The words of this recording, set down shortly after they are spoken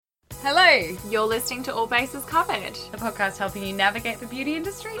Hello. You're listening to All Bases Covered. The podcast helping you navigate the beauty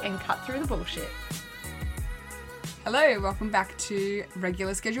industry and cut through the bullshit. Hello, welcome back to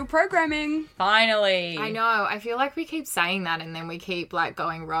regular schedule programming. Finally. I know. I feel like we keep saying that and then we keep like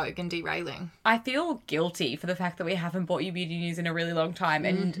going rogue and derailing. I feel guilty for the fact that we haven't brought you beauty news in a really long time,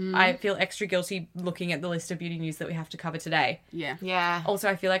 and I feel extra guilty looking at the list of beauty news that we have to cover today. Yeah. Yeah. Also,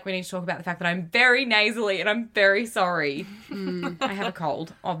 I feel like we need to talk about the fact that I'm very nasally and I'm very sorry. I have a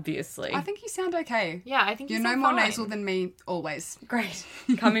cold, obviously. I think you sound okay. Yeah, I think You're you no sound more fine. nasal than me, always. Great.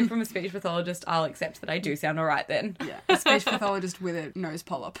 Coming from a speech pathologist, I'll accept that I do sound all right then. Yeah. A speech pathologist with a nose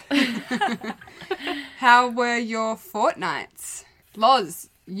polyp. How were your fortnights? Loz,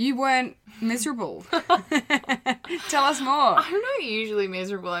 you weren't miserable. Tell us more. I'm not usually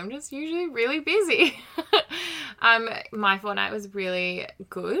miserable. I'm just usually really busy. My fortnight was really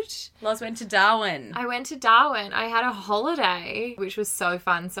good. Loz went to Darwin. I went to Darwin. I had a holiday, which was so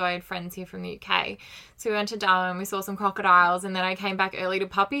fun. So I had friends here from the UK. So we went to Darwin, we saw some crocodiles, and then I came back early to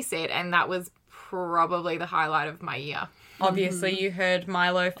puppy sit, and that was probably the highlight of my year. Obviously, you heard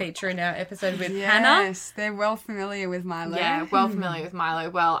Milo feature in our episode with Hannah. Yes, they're well familiar with Milo. Yeah, well familiar with Milo.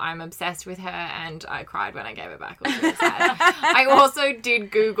 Well, I'm obsessed with her, and I cried when I gave it back. It was really sad. I also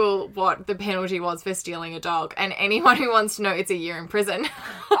did Google what the penalty was for stealing a dog, and anyone who wants to know, it's a year in prison.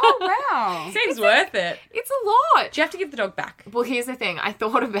 Oh, wow. Seems worth it. It's a lot. Do you have to give the dog back? Well, here's the thing. I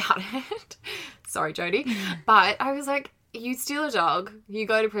thought about it. Sorry, Jodie. But I was like, you steal a dog, you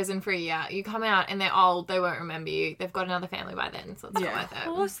go to prison for a year, you come out and they're old, they won't remember you. They've got another family by then, so it's not worth Of it.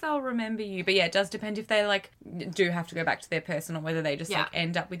 course they'll remember you. But yeah, it does depend if they do have to go back to their person, or whether they just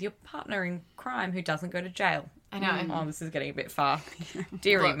end up with your partner in crime who doesn't go to jail. I know. Oh, this is getting a bit far.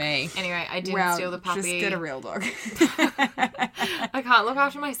 Deary Look, me. Anyway, I didn't steal the puppy. Just get a real dog. I can't look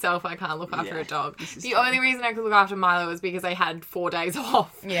after myself. I can't look after a dog. The only reason I could look after Milo was because I had 4 days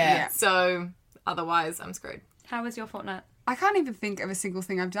off. Yeah. So otherwise, I'm screwed. How was your fortnight? I can't even think of a single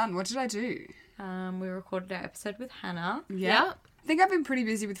thing I've done. What did I do? We recorded our episode with Hannah. Yeah. I think I've been pretty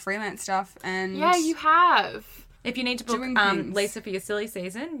busy with freelance stuff and... Yeah, you have. If you need to book Doing things. Lisa for your silly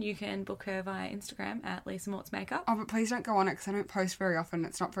season, you can book her via Instagram at Lisa Mort's Makeup. Oh, but please don't go on it because I don't post very often.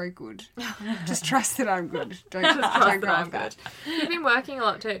 It's not very good. Just trust that I'm good. Don't go that off I'm that. You've been working a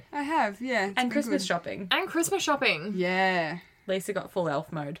lot too. I have, yeah. It's And been Christmas good. shopping. And Christmas shopping. Yeah, Lisa got full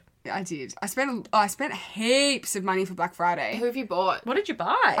elf mode. I did. I spent heaps of money for Black Friday. Who have you bought? What did you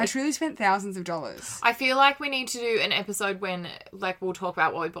buy? I truly spent thousands of dollars. I feel like we need to do an episode when, we'll talk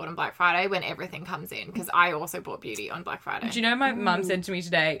about what we bought on Black Friday when everything comes in, because I also bought beauty on Black Friday. Do you know my mum said to me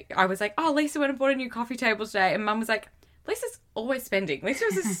today, I was like, oh, Lisa went and bought a new coffee table today. And mum was like, Lisa's always spending. Lisa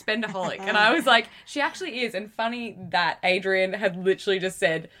is a spendaholic. And I was like, she actually is. And funny that Adrian had literally just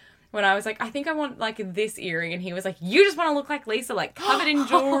said, when I was like, I think I want this earring, and he was like, you just want to look like Lisa, covered in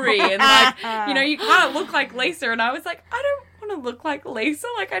jewelry, and you can't look like Lisa. And I was like, I don't want to look like Lisa.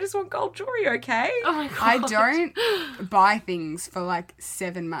 I just want gold jewelry, okay? Oh my God. I don't buy things for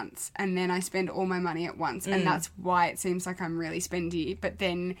 7 months and then I spend all my money at once. And that's why it seems like I'm really spendy. But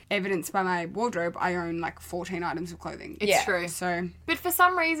then, evidenced by my wardrobe, I own 14 items of clothing. It's true. So, But for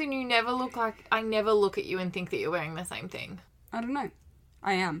some reason, I never look at you and think that you're wearing the same thing. I don't know.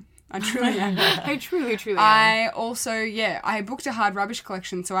 I am. I truly am. I truly am. I also, I booked a hard rubbish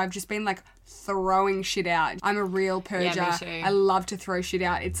collection, so I've just been throwing shit out. I'm a real purger. Yeah, me too. I love to throw shit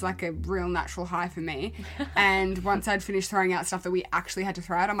out. It's a real natural high for me. And once I'd finished throwing out stuff that we actually had to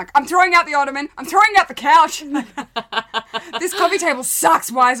throw out, I'm like, I'm throwing out the ottoman. I'm throwing out the couch. This coffee table sucks.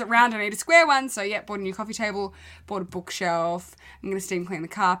 Why is it round? I need a square one. So, bought a new coffee table, bought a bookshelf. I'm going to steam clean the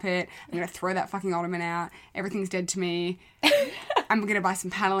carpet. I'm going to throw that fucking ottoman out. Everything's dead to me. I'm going to buy some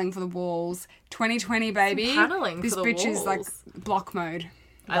paneling for the walls. 2020, baby. Some paneling this for the bitch is walls. block mode.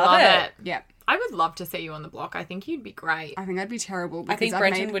 I love it. Yeah. I would love to see you on the block. I think you'd be great. I think I'd be terrible I because think I've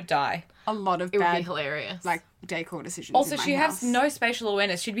Brenton made would die. a lot of It would be bad hilarious. decor decisions. Also, in my she house. has no spatial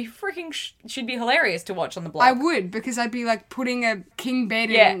awareness. She'd be she'd be hilarious to watch on the block. I would, because I'd be putting a king bed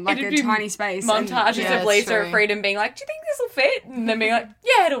in it'd a be tiny space. Montages Yeah, of it's Lisa true. at Freedom being like, do you think this will fit? And then being like,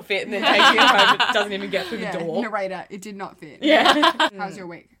 yeah, it'll fit. And then taking it home. It doesn't even get through the door. Narrator, it did not fit. Yeah. How's your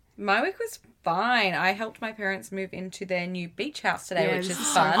week? My week was fine. I helped my parents move into their new beach house today, Yeah, which this is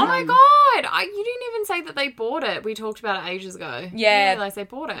is so fun. Oh my God! You didn't even say that they bought it. We talked about it ages ago. Yeah. I didn't realise they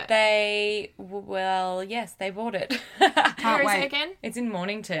bought it. Yes, they bought it. Can't Where is wait. it again? It's in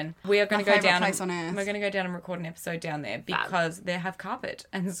Mornington. We are going to My go favourite down. place on earth. We're going to go down and record an episode down there because they have carpet,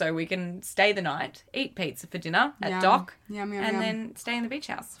 and so we can stay the night, eat pizza for dinner at Yum. Dock, Yum, yum, and yum. then stay in the beach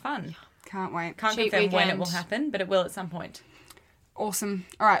house. Fun. Can't wait. Can't Cheap confirm when it weekend. will happen, but it will at some point. Awesome.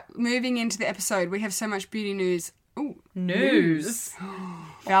 All right, moving into the episode. We have so much beauty news. Ooh. News.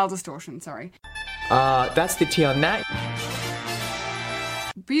 Vowel distortion, sorry. That's the tea on that.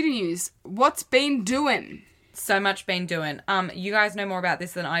 Beauty news. What's been doing? So much been doing. You guys know more about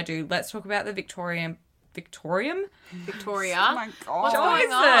this than I do. Let's talk about the Victorium? Victoria. Oh my God. What's What going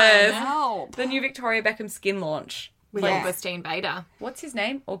is on? this? Help. The new Victoria Beckham skin launch. With Yeah. Augustine Bader. What's his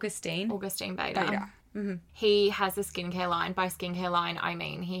name? Augustine. Augustine Bader. Beta. He has a skincare line. By skincare line, I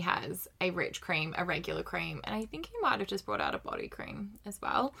mean he has a rich cream, a regular cream, and I think he might have just brought out a body cream as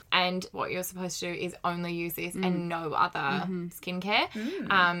well. And what you're supposed to do is only use this and no other skincare.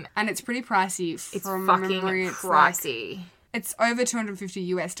 And it's pretty pricey. It's From fucking memory, it's like- pricey. it's over $250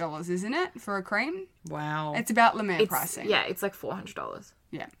 US, isn't it, for a cream? Wow. It's about La Mer pricing. Yeah, it's like $400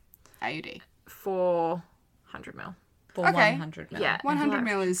 Yeah. AUD. for 100 ml. For Okay. 100 ml. Yeah. 100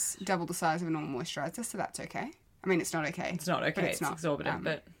 ml is double the size of a normal moisturiser, so that's okay. I mean, it's not okay. It's not okay. but It's exorbitant,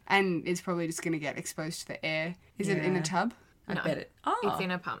 but And it's probably just going to get exposed to the air. Is it in a Yeah. tub? I No. bet it. Oh, It's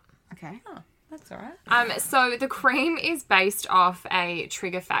in a pump. Okay. that's all right. So the cream is based off a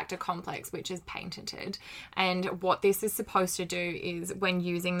trigger factor complex, which is patented. And what this is supposed to do is when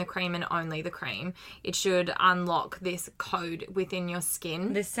using the cream and only the cream, it should unlock this code within your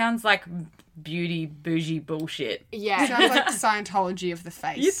skin. This sounds like beauty bougie bullshit. Yeah. Sounds like Scientology of the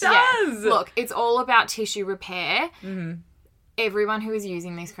face. It does. Look, it's all about tissue repair. Everyone who is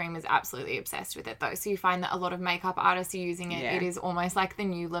using this cream is absolutely obsessed with it, though. So you find that a lot of makeup artists are using it. Yeah. It is almost like the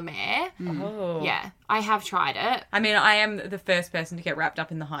new La Mer. Oh. Yeah, I have tried it. I mean, I am the first person to get wrapped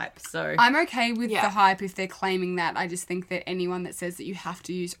up in the hype, so I'm okay with Yeah. the hype if they're claiming that. I just think that anyone that says that you have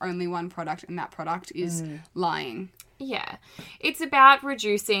to use only one product and that product is lying. Yeah, it's about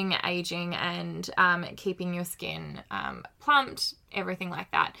reducing aging and keeping your skin plumped, everything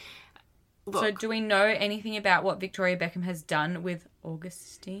like that. Look, So do we know anything about what Victoria Beckham has done with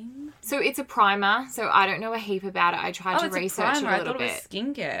Augustine? so it's a primer. So I don't know a heap about it. I tried to it's research a primer. it a I little thought bit. it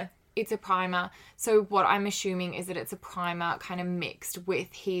was skincare. It's a primer. So what I'm assuming is that it's a primer kind of mixed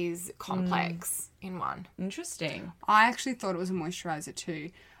with his complex in one. Interesting. I actually thought it was a moisturiser too.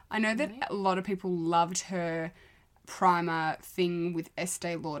 I know that a lot of people loved her primer thing with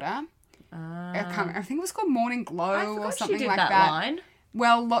Estee Lauder. I think it was called Morning Glow I or forgot something she did like that, that. line.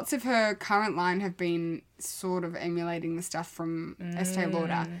 Well, lots of her current line have been sort of emulating the stuff from Estee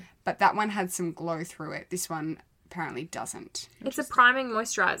Lauder, but that one had some glow through it. This one apparently doesn't. It's a priming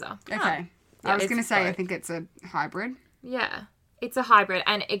moisturizer. Okay. I was it's going to say, I both. think it's a hybrid. Yeah. It's a hybrid,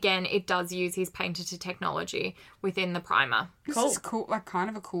 and again, it does use his patented technology within the primer. This Cool. is cool, like kind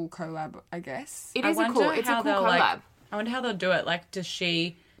of a cool collab, I guess. It I is a wonder cool. It's a how cool they'll, collab. like- I wonder how they'll do it. Like, did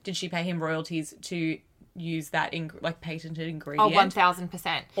she pay him royalties to use that patented Oh, ingredient,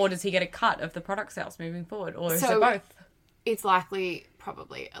 1000%. or does he get a cut of the product sales moving forward, or is So- it both? It's likely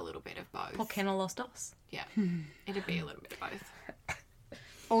probably a little bit of both. Poor Kenna lost us. Yeah. It'd be a little bit of both.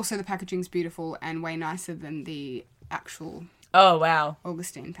 Also, the packaging's beautiful and way nicer than the actual Oh wow,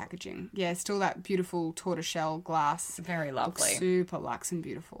 Augustine packaging. Yeah, still that beautiful tortoiseshell glass. very Looks lovely. super luxe and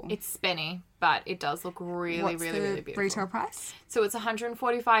beautiful. It's spenny, but it does look really, What's really, the really beautiful. retail price? So it's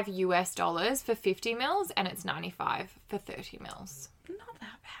 $145 US for 50 mils, and it's $95 for 30 mils. Not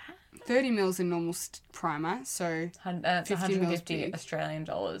that bad. 30 mils in normal primer, so It's 50 mils 150 big. Australian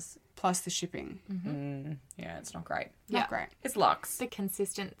dollars. plus the shipping. Yeah, it's not great. Not Yeah. great. It's luxe. The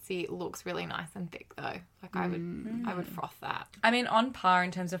consistency looks really nice and thick, though. Like I would froth that. I mean, on par in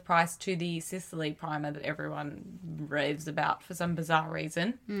terms of price to the Sicily primer that everyone raves about for some bizarre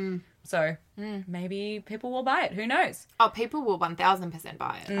reason. So maybe people will buy it. Who knows? Oh, people will 1000%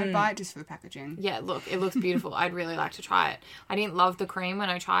 buy it. I'd buy it just for the packaging. Yeah, look, it looks beautiful. I'd really like to try it. I didn't love the cream when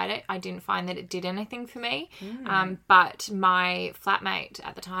I tried it. I didn't find that it did anything for me. But my flatmate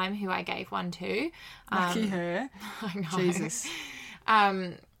at the time, who I gave one to, Lucky her. I know, Jesus.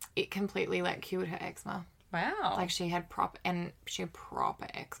 it completely cured her eczema. Wow. Like she had proper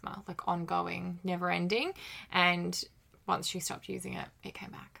eczema, like ongoing, never ending. And once she stopped using it, it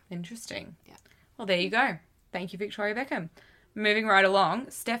came back. Interesting. Yeah. Well, there you go. Thank you, Victoria Beckham. Moving right along,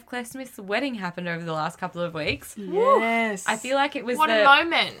 Steph Claire Smith's wedding happened over the last couple of weeks. Yes. I feel like it was What a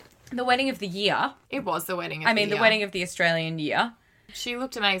moment. the wedding of the year. It was the wedding of I mean, the year. wedding of the Australian year. She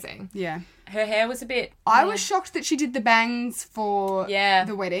looked amazing. Yeah. Her hair was a bit... I was shocked that she did the bangs for Yeah.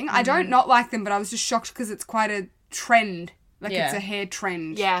 the wedding. I don't not like them, but I was just shocked because it's quite a trend. Like Yeah. it's a hair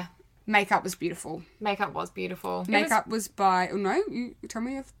trend. Yeah. Makeup was beautiful. Makeup was beautiful. Makeup was by... Oh, no? You tell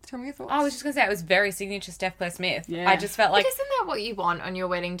me your thoughts. I was just going to say, it was very signature Steph Claire Smith. Yeah. I just felt like... But isn't that what you want on your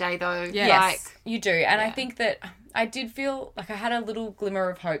wedding day, though? Yes. Like, You do. And I Yeah. think that I did feel like I had a little glimmer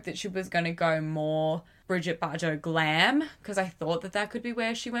of hope that she was going to go more Bridget Bardot glam, because I thought that could be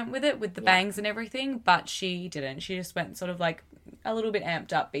where she went with it, with the bangs and everything, but she didn't. She just went sort of like a little bit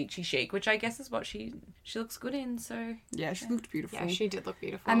amped up beachy chic, which I guess is what she looks good in. So Yeah, she looked beautiful. Yeah, she did look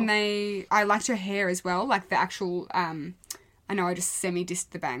beautiful. And I liked her hair as well, like the actual, I know I just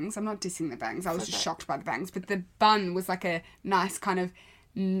semi-dissed the bangs. I'm not dissing the bangs. I was just shocked by the bangs. But the bun was like a nice kind of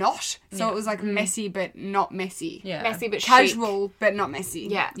knot. So it was like messy but not messy. yeah, Messy but chic. Casual but not messy.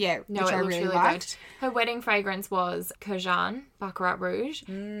 Yeah. Yeah, No, which it I looks really really liked. good. Her wedding fragrance was Kajan Baccarat Rouge.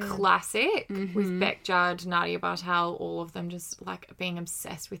 Classic. With Beck Judd, Nadia Bartel, all of them just like being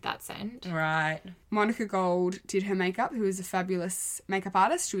obsessed with that scent. right. Monica Gold did her makeup, who is a fabulous makeup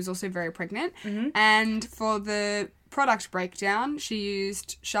artist. She was also very pregnant. And for the product breakdown, she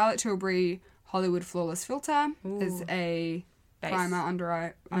used Charlotte Tilbury Hollywood Flawless Filter as a Base. primer under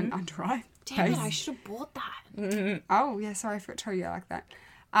eye. Damn it, I should have bought that. Oh, yeah, sorry, I forgot to tell you I like that.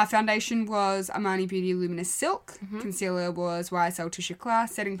 Foundation was Armani Beauty Luminous Silk. Concealer was YSL Tisha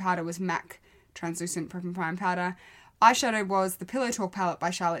Class. Setting powder was MAC Translucent Prep and Prime Powder. Eyeshadow was the Pillow Talk palette by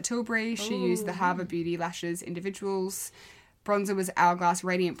Charlotte Tilbury. She used the Harbour Beauty Lashes Individuals. Bronzer was Hourglass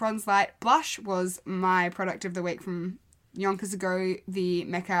Radiant Bronze Light. Blush was my product of the week from yonkers ago, the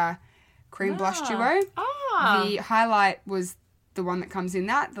Mecca Cream Blush Duo. Ah. The highlight was the one that comes in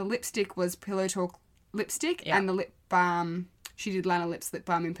that. The lipstick was Pillow Talk lipstick, and the lip balm, she did Lana Lips lip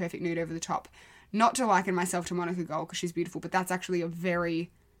balm in Perfect Nude over the top. Not to liken myself to Monica Gold because she's beautiful, but that's actually a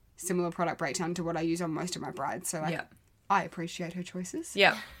very similar product breakdown to what I use on most of my brides. So like, I appreciate her choices.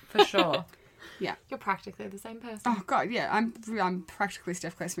 Yeah, for sure. Yeah. You're practically the same person. Oh God, yeah. I'm practically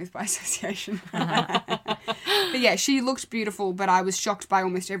Steph Claire Smith by association. But yeah, she looked beautiful, but I was shocked by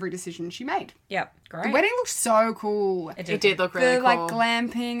almost every decision she made. Yep, great. The wedding looked so cool. It did look really The cool. like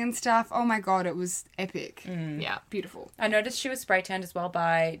glamping and stuff. Oh my God, it was epic. Yeah. Beautiful. I noticed she was spray tanned as well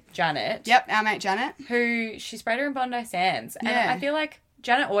by Janet. Yep, our mate Janet. Who she sprayed her in Bondi Sands. And Yeah. I feel like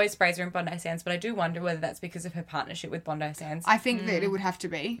Janet always sprays her in Bondi Sands, but I do wonder whether that's because of her partnership with Bondi Sands. I think that it would have to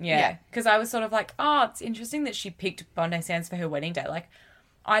be. Yeah, because I was sort of like, oh, it's interesting that she picked Bondi Sands for her wedding day. Like,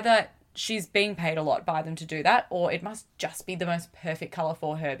 either she's being paid a lot by them to do that, or it must just be the most perfect colour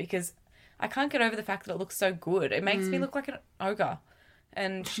for her, because I can't get over the fact that it looks so good. It makes me look like an ogre,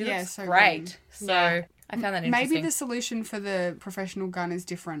 and she Yeah, looks so great. good. So Yeah. I found that interesting. Maybe the solution for the professional gun is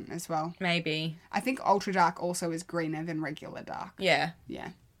different as well. Maybe. I think ultra dark also is greener than regular dark. Yeah. Yeah.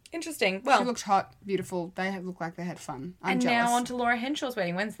 Interesting. She Well, looked hot, beautiful. They looked like they had fun. I'm and jealous. now on to Laura Henshaw's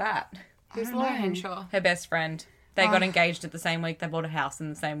wedding. When's that? Who's don't Laura know. Henshaw? Her best friend. They got engaged at the same week. They bought a house in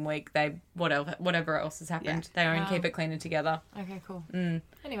the same week. They whatever else has happened. They own Keep It Cleaner together. Okay, cool.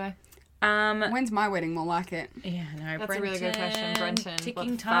 Anyway. When's my wedding? More like it. Yeah, no, That's a really good question, Brenton. What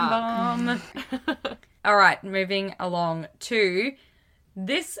Ticking the time bomb. All right, moving along to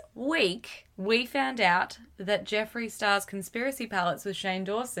this week, we found out that Jeffree Star's conspiracy palettes with Shane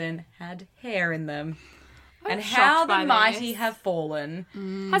Dawson had hair in them. And how shocked by the mighty this. have fallen.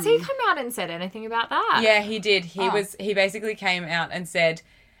 Has he come out and said anything about that? Yeah, he did. He basically came out and said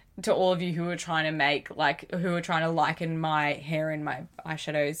to all of you who were trying to liken my hair and my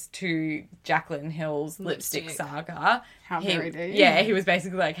eyeshadows to Jaclyn Hill's lipstick saga. How very dare you. Yeah, he was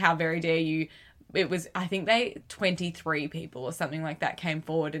basically like, how very dare you. It was, I think 23 people or something like that came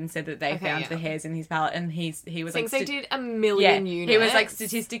forward and said that they found the hairs in his palette, and he was Since like, they did a million units. he was like,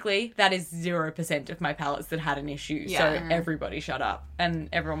 statistically, that is 0% of my palettes that had an issue. So Yeah. everybody shut up, and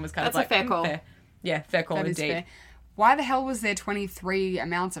everyone was kind That's of like, a fair call. Fair. Yeah, fair call That is indeed. fair. Why the hell was there 23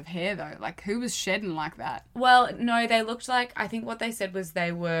 amounts of hair though? Like, who was shedding like that? Well, no, they looked like, I think what they said was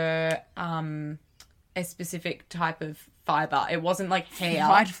they were a specific type of fibre. It wasn't like hair.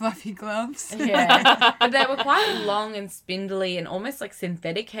 White fluffy gloves. Yeah. But they were quite long and spindly and almost like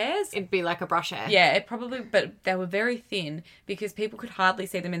synthetic hairs. It'd be like a brush hair. Yeah, but they were very thin because people could hardly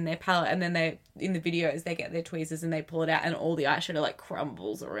see them in their palette, and then in the videos they get their tweezers and they pull it out and all the eyeshadow like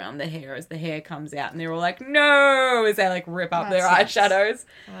crumbles around the hair as the hair comes out, and they're all like, no, as they like rip up their That sucks. eyeshadows.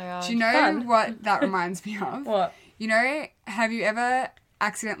 Oh my God. Do you know Fun. what that reminds me of? What? You know, have you ever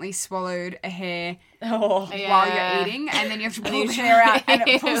accidentally swallowed a hair Oh. Yeah. while you're eating, and then you have to pull the hair out and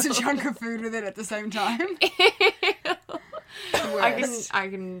it pulls a chunk of food with it at the same time? Worst. I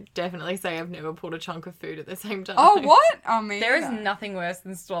can definitely say I've never pulled a chunk of food at the same time. Oh, what? Oh, me There is neither. nothing worse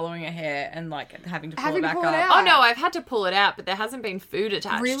than swallowing a hair and like having to pull Having it to back pull it up. out. Oh no, I've had to pull it out, but there hasn't been food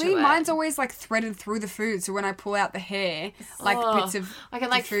attached to Really? it. Mine's always like threaded through the food, so when I pull out the hair, like Oh, bits of I can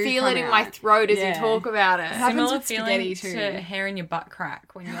the like food feel come it in my out. throat as Yeah. you talk about it. happens Similar with feeling spaghetti too. to hair in your butt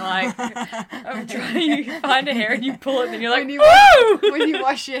crack when you're like, I'm trying, you find a hair and you pull it, and then you're like, When you, woo! when you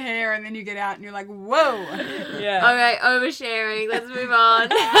wash your hair and then you get out and you're like, whoa. Yeah. Okay, oversharing. Let's move on.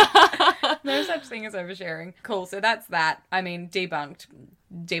 No such thing as oversharing. Cool. So that's that. I mean, debunked.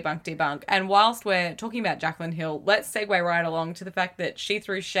 debunk. And whilst we're talking about Jaclyn Hill, let's segue right along to the fact that she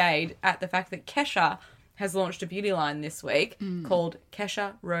threw shade at the fact that Kesha has launched a beauty line this week called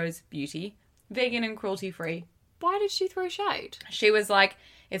Kesha Rose Beauty, vegan and cruelty-free. Why did she throw shade? She was like,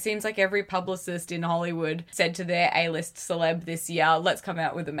 it seems like every publicist in Hollywood said to their A-list celeb this year, let's come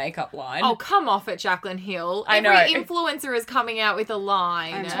out with a makeup line. Oh, come off it, Jaclyn Hill. I know. Every influencer is coming out with a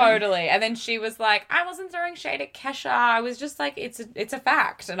line. Totally. And then she was like, I wasn't throwing shade at Kesha. I was just like, it's a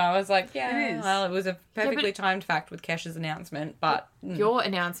fact. And I was like, yeah, It is. well, it was a perfectly timed fact with Kesha's announcement, but Your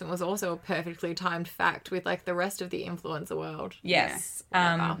announcement was also a perfectly timed fact with like the rest of the influencer world. yes.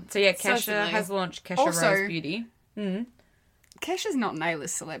 whatever. So yeah, So Kesha silly. has launched Kesha Also- Rose Beauty. Kesha's not an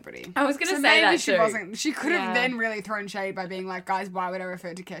A-list celebrity. I was going to So say maybe that she too. wasn't. She could have Yeah. then really thrown shade by being like, guys, why would I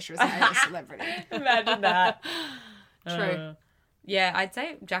refer to Kesha as an A-list celebrity? Imagine that. True. Yeah, I'd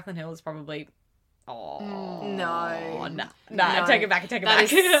say Jaclyn Hill is probably. Oh No. no! No. Take it back. Take it That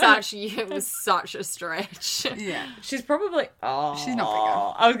back. is such, it was such a stretch. Yeah. She's probably. Oh, She's not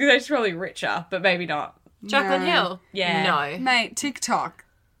bigger. I was gonna say she's probably richer, but maybe not. Jaclyn No. Hill? Yeah. No. Mate, TikTok.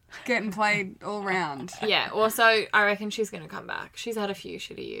 Getting played all round. Yeah, also, I reckon she's going to come back. She's had a few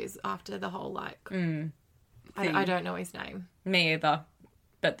shitty years after the whole, like, I don't know his name. Me either.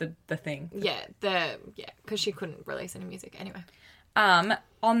 But the thing. Yeah, because she couldn't release any music. Anyway.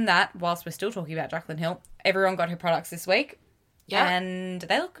 On that, whilst we're still talking about Jaclyn Hill, everyone got her products this week. Yeah. And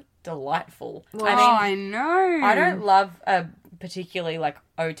they look delightful. Well, I mean, I know. I don't love a particularly like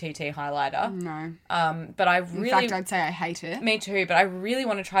OTT highlighter. No. But I In really fact, I'd say I hate it. me too, but I really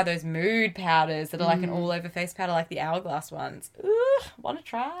want to try those mood powders that are like an all over face powder like the Hourglass ones. Ooh, want to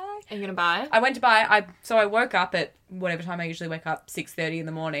try. Are you going to buy it? I went to buy I woke up at whatever time I usually wake up, 6:30 in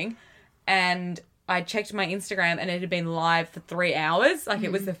the morning, and I checked my Instagram and it had been live for 3 hours. Like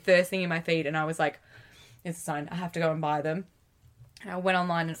it was the first thing in my feed and I was like, it's a sign, I have to go and buy them. And I went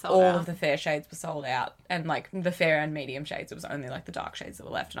online and Sold all out. of the fair shades were sold out. And like the fair and medium shades, it was only like the dark shades that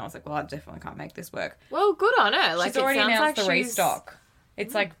were left. And I was like, well, I definitely can't make this work. Well, good on her. Like, She's already it sounds announced like the she's... restock.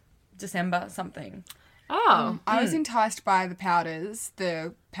 It's like December something. Oh. I was enticed by the powders,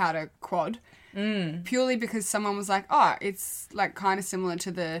 the powder quad, purely because someone was like, oh, it's like kind of similar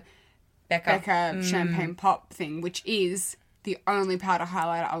to the Becca champagne pop thing, which is the only powder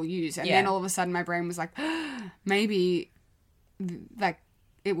highlighter I'll use. And then Yeah. all of a sudden my brain was like, maybe like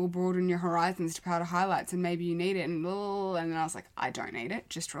it will broaden your horizons to powder highlights and maybe you need it. And then I was like, I don't need it.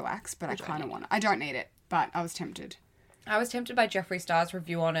 Just relax. But I kind of want it. I don't need it, but I was tempted. I was tempted by Jeffree Star's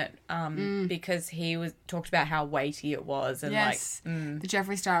review on it because he talked about how weighty it was and Yes, the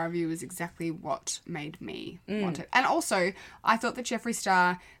Jeffree Star review was exactly what made me want it. And also, I thought that Jeffree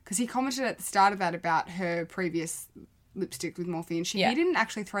Star, because he commented at the start of that about her previous lipstick with Morphe, he didn't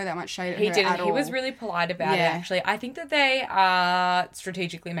actually throw that much shade at he her didn't. at all. He was really polite about it. Yeah. Actually, I think that they are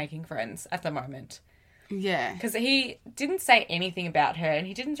strategically making friends at the moment. Yeah. Because he didn't say anything about her and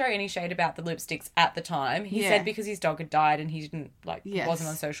he didn't throw any shade about the lipsticks at the time. He Yeah. said because his dog had died and he didn't, Yes.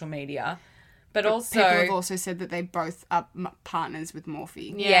 wasn't on social media. But also, People have also said that they both are partners with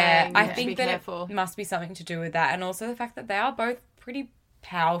Morphe. yeah, you I have to be think that careful. it must be something to do with that. And also the fact that they are both pretty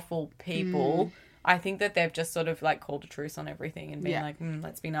powerful people. I think that they've just sort of like called a truce on everything and been Yeah. like,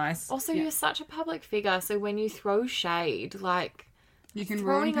 let's be nice. Also, you're such a public figure, so when you throw shade, like, You can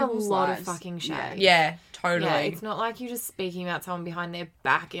throwing ruin a people's lot lives. of fucking shade. Yeah, totally. Yeah, it's not like you're just speaking about someone behind their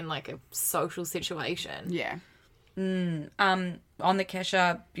back in like a social situation. Yeah. On the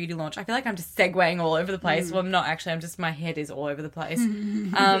Kesha beauty launch, I feel like I'm just segueing all over the place. Well, I'm not actually. My head is all over the place.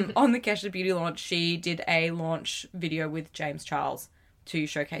 On the Kesha beauty launch, she did a launch video with James Charles to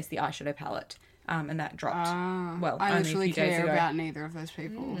showcase the eyeshadow palette. And that dropped. Well, I only a literally few days care ago. about neither of those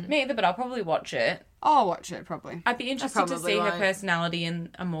people. Me either, but I'll probably watch it. I'll watch it probably. I'd be interested to probably see her won't. personality in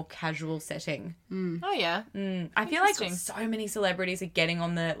a more casual setting. Oh, yeah. I feel like Interesting. so many celebrities are getting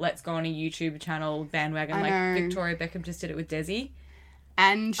on the let's go on a YouTube channel bandwagon. I Like know. Victoria Beckham just did it with Desi.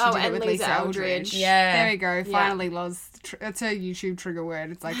 And she Oh, did it and with Lisa Lisa Eldridge. Eldridge. Yeah. There we go. Finally, Loz. It's a YouTube trigger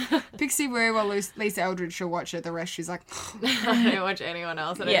word. It's like, Pixie Woo or Lisa Eldridge, she'll watch it. The rest, she's like, I don't watch anyone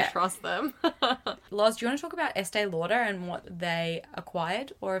else. I don't Yeah. trust them. Loz, do you want to talk about Estee Lauder and what they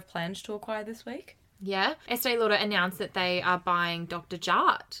acquired or have planned to acquire this week? Yeah. Estee Lauder announced that they are buying Dr.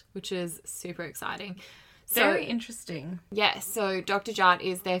 Jart, which is super exciting. Very interesting. Yes, so Dr. Jart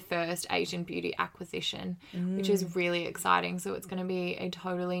is their first Asian beauty acquisition, which is really exciting. So it's going to be a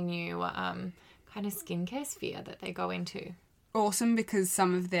totally new kind of skincare sphere that they go into. awesome because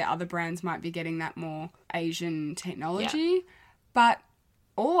some of their other brands might be getting that more Asian technology. But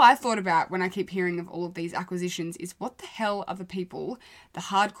all I thought about when I keep hearing of all of these acquisitions is what the hell are the people, the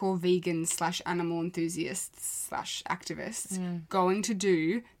hardcore vegans / animal enthusiasts / activists, going to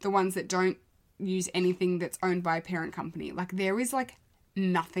do, the ones that don't use anything that's owned by a parent company? Like, there is, like,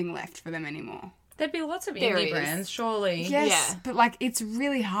 nothing left for them anymore. There'd be lots of There indie is. brands, surely. Yes, Yeah. but, like, it's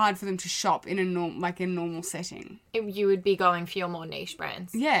really hard for them to shop in a normal setting. You would be going for your more niche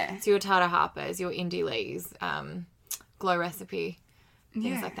brands. Yeah. So your Tata Harper's, your Indie Lee's, Glow Recipe,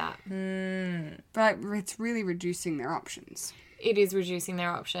 things like that. But it's really reducing their options. It is reducing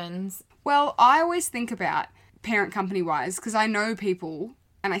their options. Well, I always think about parent company wise, because I know people,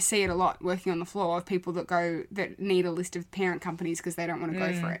 and I see it a lot working on the floor, of people that need a list of parent companies because they don't want to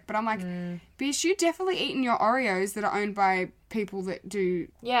go for it. But I'm like, bitch, you definitely eating your Oreos that are owned by people that do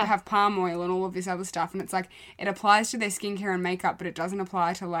have palm oil and all of this other stuff. And it's like, it applies to their skincare and makeup, but it doesn't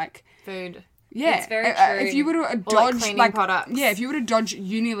apply to, like, Food. yeah. It's very true. If you were to Or, like, dodge cleaning products. Yeah, if you were to dodge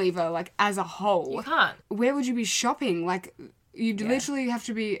Unilever, like, as a whole, You can't. where would you be shopping? Like, you'd literally have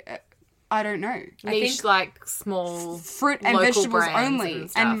to be, I don't know, Niche, like, small fruit and local vegetables brands only, and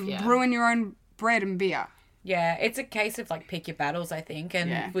stuff, brewing your own bread and beer. Yeah, it's a case of like pick your battles, I think. And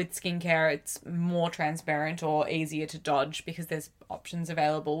Yeah. with skincare, it's more transparent or easier to dodge because there's options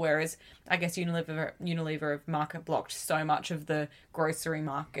available. Whereas I guess Unilever have market blocked so much of the grocery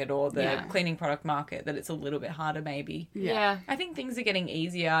market or the cleaning product market that it's a little bit harder maybe. Yeah. I think things are getting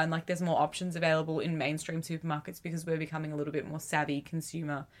easier and like there's more options available in mainstream supermarkets because we're becoming a little bit more savvy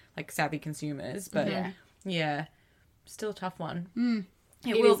consumers. But yeah, still a tough one.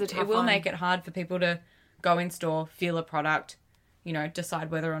 It It will is a tough it will one. make it hard for people to go in store, feel a product,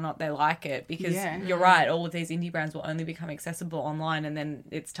 decide whether or not they like it. Because you're right, all of these indie brands will only become accessible online, and then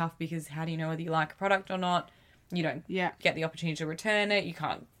it's tough because how do you know whether you like a product or not? You don't get the opportunity to return it. You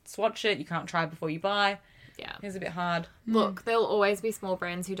can't swatch it. You can't try before you buy. Yeah. It's a bit hard. Look, there'll always be small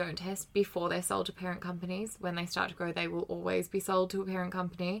brands who don't test before they're sold to parent companies. When they start to grow, they will always be sold to a parent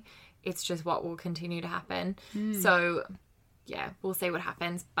company. It's just what will continue to happen. So, yeah, we'll see what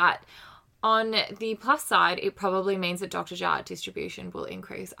happens. But on the plus side, it probably means that Dr. Jart distribution will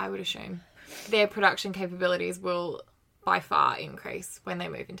increase, I would assume. Their production capabilities will by far increase when they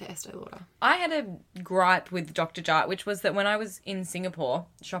move into Estee Lauder. I had a gripe with Dr. Jart, which was that when I was in Singapore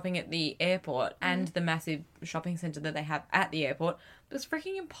shopping at the airport and the massive shopping centre that they have at the airport, it was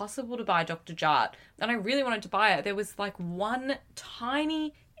freaking impossible to buy Dr. Jart. And I really wanted to buy it. There was like one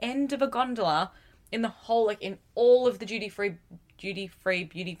tiny end of a gondola in the whole, like in all of the duty-free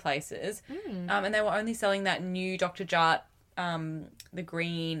beauty places. And they were only selling that new Dr. Jart, the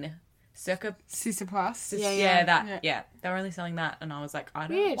green Circa. Cisa Plus. They were only selling that. And I was like, I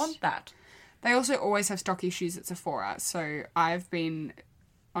don't Weird. want that. They also always have stock issues at Sephora, so I've been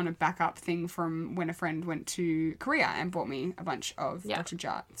on a backup thing from when a friend went to Korea and bought me a bunch of Dr.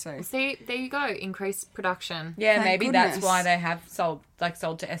 Jart. So See, there you go. Increased production. Yeah, Thank maybe that's goodness. why they have sold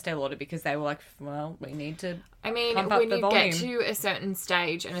to Estee Lauder, because they were like, well, we need to. I mean, pump up when the you volume. get to a certain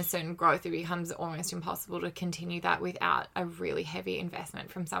stage and a certain growth, it becomes almost impossible to continue that without a really heavy investment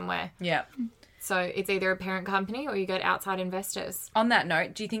from somewhere. Yeah. So it's either a parent company or you get outside investors. On that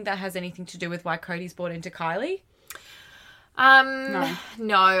note, do you think that has anything to do with why Cody's bought into Kylie?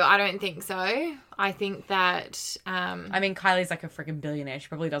 No, I don't think so. I think that I mean, Kylie's like a freaking billionaire. She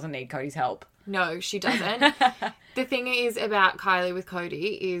probably doesn't need Cody's help. no, she doesn't. The thing is about Kylie with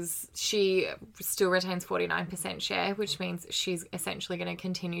Cody is she still retains 49% share, which means she's essentially going to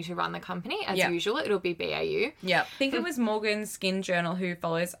continue to run the company as Yeah. usual. It'll be BAU. Yeah. I think it was Morgan Skin Journal who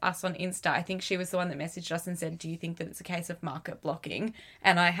follows us on Insta. I think she was the one that messaged us and said, do you think that it's a case of market blocking?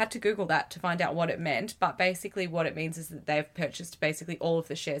 And I had to Google that to find out what it meant. But basically what it means is that they've purchased basically all of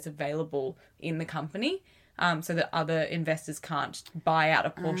the shares available in the company, so that other investors can't buy out a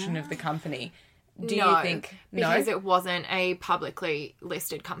portion of the company. Do you think because it wasn't a publicly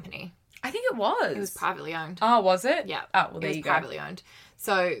listed company. I think it was. It was privately owned. Oh, was it? Yeah. Oh, well, it there was you go. privately owned.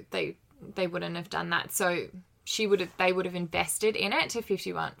 So they wouldn't have done that. So they would have invested in it to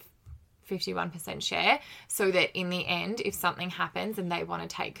 51% share, so that in the end, if something happens and they want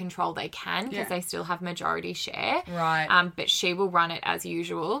to take control, they can, because they still have majority share. Right. But she will run it as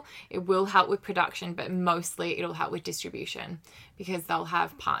usual. It will help with production, but mostly it'll help with distribution because they'll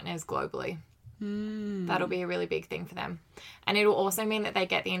have partners globally. That'll be a really big thing for them. And it'll also mean that they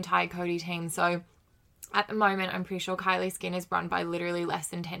get the entire Cody team. So at the moment, I'm pretty sure Kylie Skin is run by literally less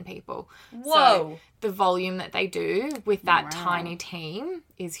than 10 people. Whoa. So the volume that they do with that tiny team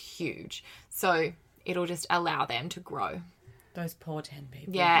is huge. So it'll just allow them to grow. Those poor 10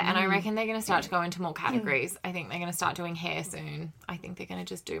 people. Yeah, and I reckon they're going to start to go into more categories. I think they're going to start doing hair soon. I think they're going to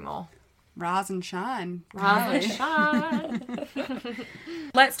just do more. Rise and shine. Rise and Really. shine.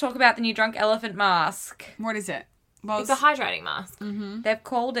 Let's talk about the new Drunk Elephant mask. What is it? Well, It's a hydrating mask. They've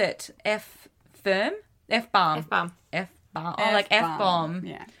called it F-Firm? F-Balm. F-bomb. F-Balm. Oh, like F-Bomb.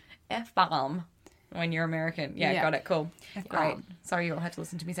 Yeah. F-Balm. When you're American. Yeah, Yeah. got it. Cool. Great. F-Balm. Sorry you all had to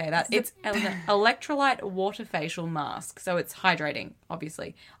listen to me say that. It's an electrolyte water facial mask. So it's hydrating,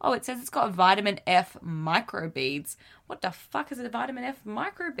 obviously. Oh, it says it's got vitamin F microbeads. What the fuck is a vitamin F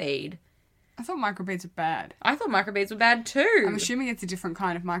microbead? I thought microbeads were bad. I thought microbeads were bad too. I'm assuming it's a different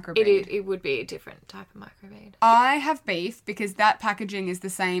kind of microbead. It would be a different type of microbead. I have beef because that packaging is the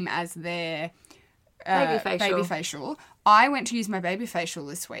same as their Baby facial. I went to use my baby facial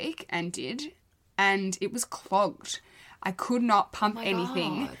this week and it was clogged. I could not pump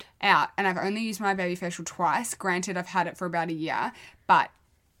anything God. out, and I've only used my baby facial twice. Granted, I've had it for about a year, but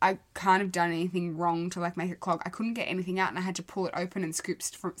I can't have done anything wrong to like make it clog. I couldn't get anything out, and I had to pull it open and scoop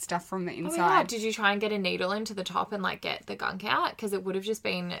stuff from the Oh, yeah. inside. Did you try and get a needle into the top and like get the gunk out? Because it would have just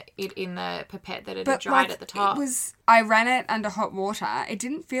been it in the pipette that had dried at the top. I ran it under hot water. It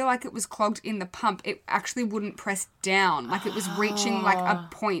didn't feel like it was clogged in the pump. It actually wouldn't press down. Like it was reaching like a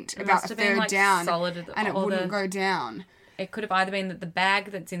point about must a have been, third like, down, solid at the- and it or wouldn't the- go down. It could have either been that the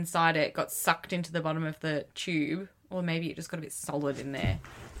bag that's inside it got sucked into the bottom of the tube, or maybe it just got a bit solid in there.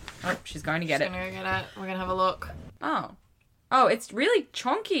 Oh, she's going to get Just it. gonna go get it. We're gonna have a look. Oh. Oh, it's really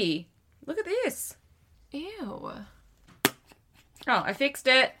chonky. Look at this. Ew. Oh, I fixed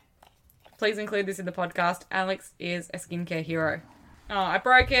it. Please include this in the podcast. Alex is a skincare hero. Oh, I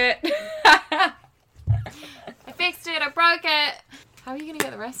broke it. I fixed it. I broke it. How are you gonna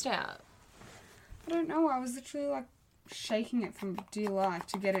get the rest out? I don't know. I was literally like shaking it from dear life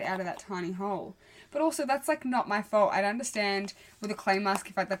to get it out of that tiny hole. But also, that's like not my fault. I'd understand with a clay mask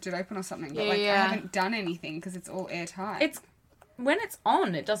if I'd left it open or something. But like, I Yeah. haven't done anything because it's all airtight. It's when it's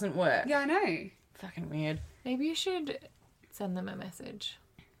on, it doesn't work. Yeah, I know. Fucking weird. Maybe you should send them a message.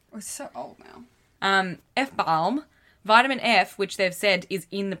 Oh, it's so old now. F-Balm, vitamin F, which they've said is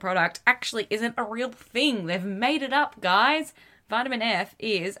in the product, actually isn't a real thing. They've made it up, guys. Vitamin F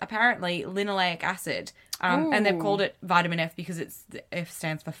is apparently linoleic acid. And they've Ooh. called it vitamin F because the F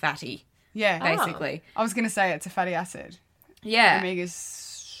stands for fatty, Yeah, basically. I was gonna say it's a fatty acid. Yeah.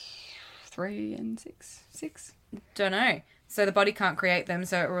 Omegas 3 and 6. Don't know. So the body can't create them,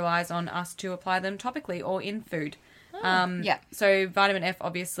 so it relies on us to apply them topically or in food. Yeah. So vitamin F,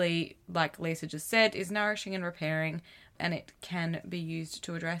 obviously, like Lisa just said, is nourishing and repairing, and it can be used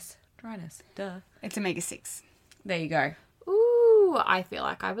to address dryness. Duh. It's omega 6. There you go. Ooh, I feel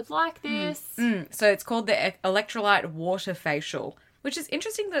like I would like this. So it's called the electrolyte water facial, which is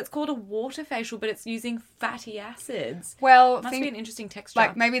interesting that it's called a water facial, but it's using fatty acids. Well, Must be an interesting texture.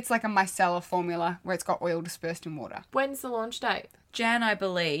 like maybe it's like a micellar formula where it's got oil dispersed in water. When's the launch date? Jan, I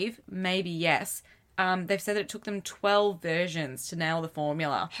believe, maybe yes. They've said that it took them 12 versions to nail the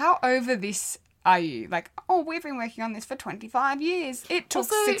formula. How over this are you? Like, oh, we've been working on this for 25 years. It took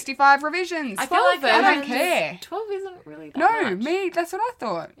Also, 65 revisions. I feel like I don't versions- care. 12 isn't really that No, much. me, that's what I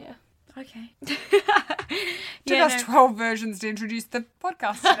thought. Yeah. Okay. Took us 12 versions to introduce the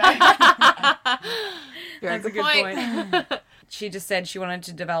podcast today. That's a good point. She just said she wanted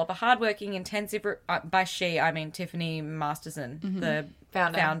to develop a hardworking, intensive... by she, I mean Tiffany Masterson, the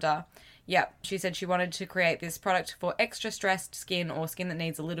founder. Yep. She said she wanted to create this product for extra stressed skin or skin that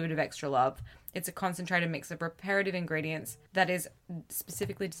needs a little bit of extra love. It's a concentrated mix of reparative ingredients that is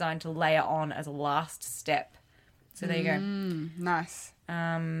specifically designed to layer on as a last step. So there you go. Nice.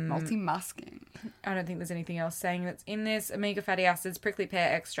 Multi-masking. I don't think there's anything else saying that's in this. Omega fatty acids, prickly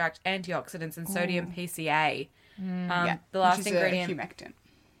pear extract, antioxidants, and sodium PCA. Yeah. The last which is ingredient. a humectant.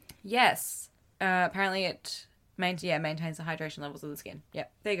 Yes. Apparently it maintains the hydration levels of the skin.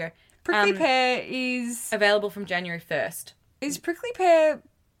 Yep. There you go. Prickly pear is Available from January 1st. prickly pear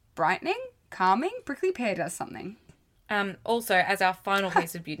brightening? Calming? Prickly pear does something. Also, as our final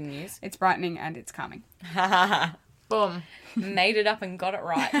piece of beauty news, It's brightening and it's calming. Boom. made it up and got it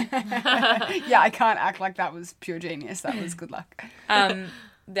right. Yeah, I can't act like that was pure genius. That was good luck.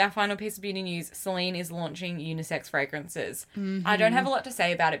 Our final piece of beauty news, Celine is launching unisex fragrances. I don't have a lot to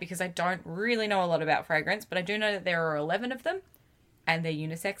say about it because I don't really know a lot about fragrance, but I do know that there are 11 of them and they're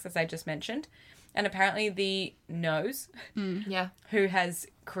unisex, as I just mentioned. And apparently the Nose, Yeah. who has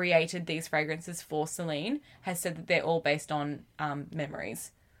created these fragrances for Celine, has said that they're all based on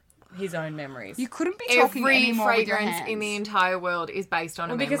memories. his own memories. You couldn't be talking Every anymore with your fragrance hands. in the entire world is based on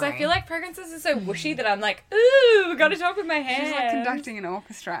a memory. because I feel like fragrances are so whooshy that I'm like, ooh, got to talk with my hands. She's like conducting an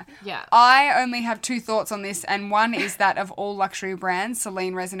orchestra. Yeah. I only have two thoughts on this, and one is that of all luxury brands,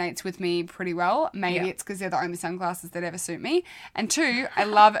 Celine resonates with me pretty well. Maybe Yeah. it's because they're the only sunglasses that ever suit me. And two, I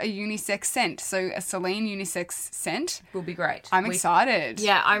love a unisex scent. So a Celine unisex scent. Will be great. I'm excited.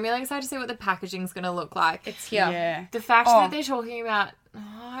 Yeah, I'm really excited to see what the packaging's going to look like. It's here. Yeah. The fact Oh. that they're talking about...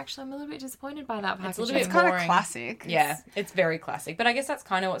 Oh, actually, I'm a little bit disappointed by that packaging. It's a little It's bit kind of boring. classic. Yeah, it's very classic. But I guess that's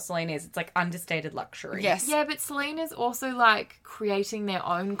kind of what Celine is. It's like understated luxury. Yes. Yeah, but Celine is also, like, creating their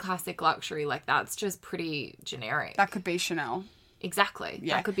own classic luxury. Like, that's just pretty generic. That could be Chanel. Exactly.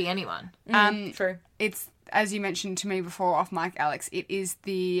 Yeah. That could be anyone. True. It's, as you mentioned to me before off mic, Alex, it is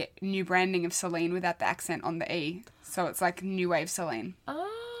the new branding of Celine without the accent on the E. So it's like new wave Celine.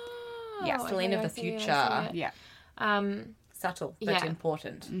 Oh. Yeah, Celine of I the see, I see future. it. Yeah. Subtle, but Yeah.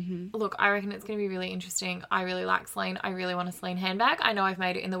 important. Look, I reckon it's going to be really interesting. I really like Celine. I really want a Celine handbag. I know I've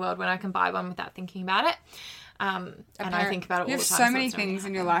made it in the world when I can buy one without thinking about it. And I think about it all You the have time. so it's many not really things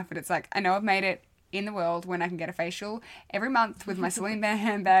in your happening. life, but it's like, I know I've made it in the world when I can get a facial every month with my Celine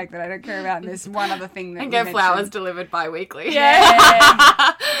handbag that I don't care about. And there's one other thing that And we get flowers mentioned. delivered bi-weekly.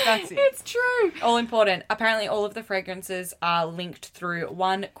 Yeah. That's it. It's true. All important. Apparently, all of the fragrances are linked through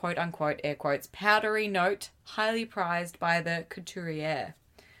one quote unquote air quotes powdery note, highly prized by the couturier.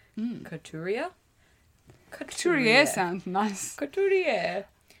 Couturier? Couturier sounds nice. Couturier.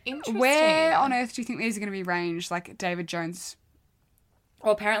 Interesting. Where on earth do you think these are going to be ranged? Like David Jones?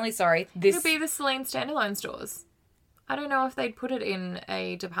 Well, apparently, sorry. This It'll be the Celine standalone stores. I don't know if they'd put it in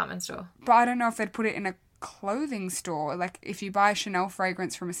a department store. But I don't know if they'd put it in a clothing store. Like if you buy a Chanel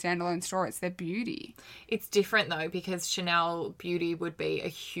fragrance from a standalone store, it's their beauty. It's different though because Chanel Beauty would be a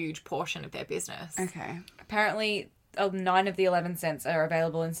huge portion of their business. Okay. apparently 9 of the 11 scents are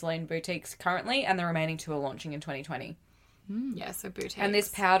available in Celine boutiques currently, and the remaining 2 are launching in 2020. Yeah, so boutiques. And this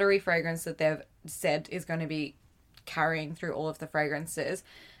powdery fragrance that they've said is going to be carrying through all of the fragrances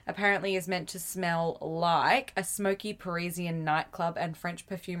apparently is meant to smell like a smoky Parisian nightclub and French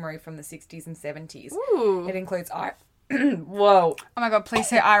perfumery from the 60s and 70s. Ooh. It includes whoa, Oh my god, please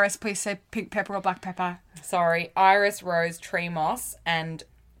say iris, please say pink pepper or black pepper. sorry, iris, rose, tree moss, and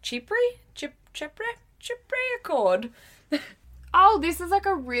chypre accord. Oh, this is like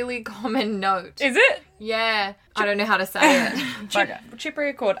a really common note. Is it? Yeah. I don't know how to say it. Chypre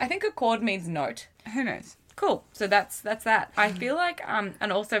accord. I think accord means note. Who knows? Cool. So that's that. I feel like and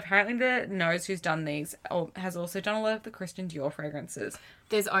also apparently the nose who's done these has also done a lot of the Christian Dior fragrances.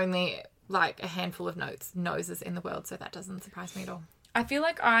 There's only like a handful of noses in the world, so that doesn't surprise me at all. I feel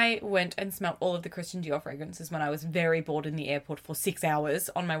like I went and smelt all of the Christian Dior fragrances when I was very bored in the airport for 6 hours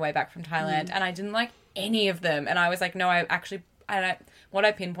on my way back from Thailand, and I didn't like any of them. And I was like, no, what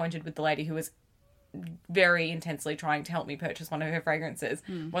I pinpointed with the lady who was very intensely trying to help me purchase one of her fragrances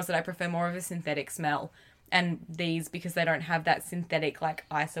was that I prefer more of a synthetic smell. And these, because they don't have that synthetic, like,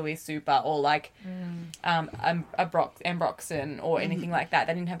 Isoe Super or, like, Ambroxan or anything like that.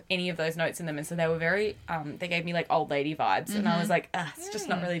 They didn't have any of those notes in them. And so they were very, they gave me, like, old lady vibes. And I was like, it's just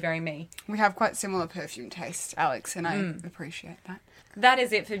not really very me. We have quite similar perfume taste, Alex, and I appreciate that. That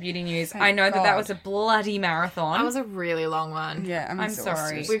is it for beauty news. Thank I know that God. was a bloody marathon. That was a really long one. Yeah, I'm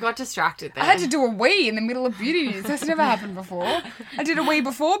sorry. exhausted. We got distracted there. I had to do a wee in the middle of beauty news. That's never happened before. I did a wee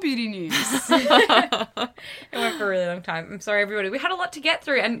before beauty news. It went for a really long time. I'm sorry, everybody. We had a lot to get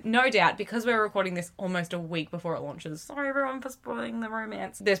through, and no doubt, because we're recording this almost a week before it launches, sorry, everyone, for spoiling the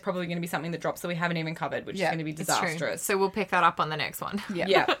romance. There's probably going to be something that drops that we haven't even covered, which is going to be It's true. disastrous. So we'll pick that up on the next one. Yeah.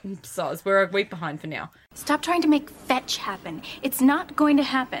 Yeah, soz. We're a week behind for now. Stop trying to make fetch happen. It's not going to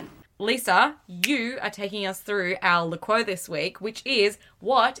happen. Lisa, you are taking us through our Le Quo this week, which is,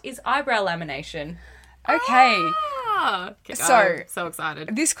 what is eyebrow lamination? Okay. Ah, So- I'm so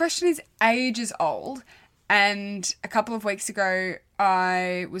excited. This question is ages old, and a couple of weeks ago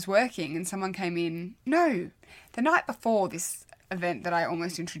I was working and someone came in. No, the night before this event that I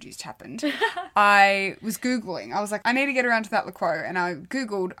almost introduced happened, I was Googling. I was like, I need to get around to that Le Quo, and I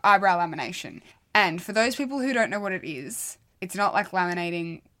Googled eyebrow lamination. And for those people who don't know what it is, it's not like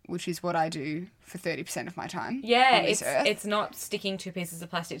laminating, which is what I do for 30% of my time. Yeah, on this earth. it's not sticking 2 pieces of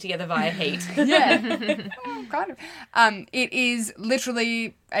plastic together via heat. Yeah. Oh, kind of. It is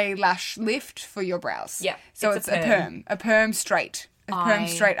literally a lash lift for your brows. Yeah, So it's it's a a perm. A perm straight. A perm I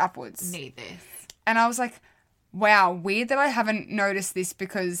straight upwards. Need this. And I was like, wow, weird that I haven't noticed this,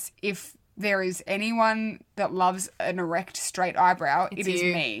 because if there is anyone that loves an erect straight eyebrow, it is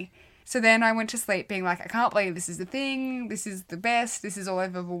you. me. So then I went to sleep being like, I can't believe this is the thing. This is the best. This is all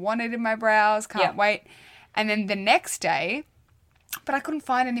I've ever wanted in my brows. Can't Yeah. wait. And then the next day, But I couldn't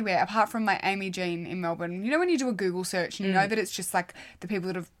find anywhere apart from like Amy Jean in Melbourne. You know when you do a Google search and you know that it's just like the people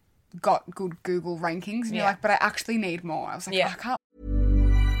that have got good Google rankings and you're like, but I actually need more. I was like, I can't.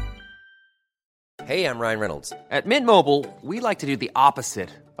 Hey, I'm Ryan Reynolds. At Mint Mobile, we like to do the opposite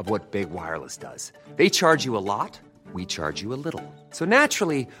of what Big Wireless does. They charge you a lot, we charge you a little. So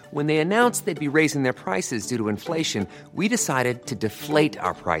naturally, when they announced they'd be raising their prices due to inflation, we decided to deflate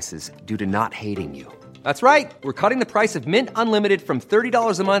our prices due to not hating you. That's right. We're cutting the price of Mint Unlimited from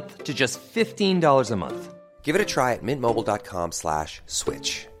 $30 a month to just $15 a month. Give it a try at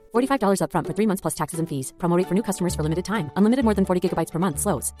mintmobile.com/switch. $45 up front for 3 months plus taxes and fees. Promo rate for new customers for limited time. Unlimited more than 40 gigabytes per month.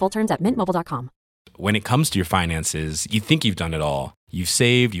 Slows full terms at mintmobile.com. When it comes to your finances, you think you've done it all. You've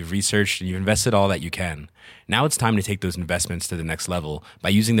saved, you've researched, and you've invested all that you can. Now it's time to take those investments to the next level by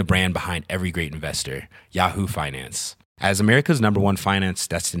using the brand behind every great investor, Yahoo Finance. As America's #1 finance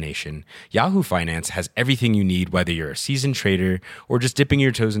destination, Yahoo Finance has everything you need, whether you're a seasoned trader or just dipping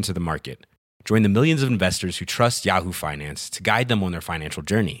your toes into the market. Join the millions of investors who trust Yahoo Finance to guide them on their financial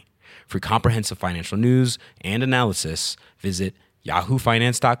journey. For comprehensive financial news and analysis, visit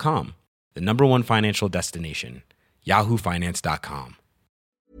yahoofinance.com, the #1 financial destination, yahoofinance.com.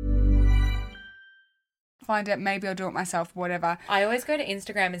 Find it. Maybe I'll do it myself, whatever. I always go to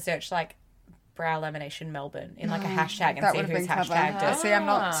Instagram and search like brow lamination Melbourne in like a hashtag and That see would have who's been clever. hashtagged it. See, I'm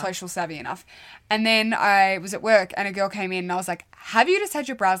not social savvy enough. And then I was at work and a girl came in and I was like, have you just had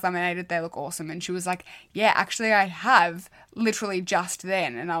your brows laminated? They look awesome. And she was like, yeah, actually I have, literally just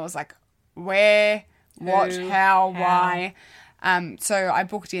then. And I was like, where, what, how, why? So I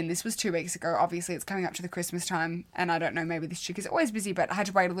booked in. This was 2 weeks ago. Obviously, it's coming up to the Christmas time. And I don't know, maybe this chick is always busy, but I had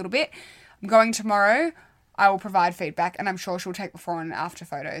to wait a little bit. I'm going tomorrow. I will provide feedback, and I'm sure she'll take before and after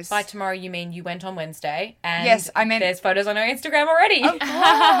photos. By tomorrow, you mean you went on Wednesday, and Yes, I meant- there's photos on her Instagram already. Of course.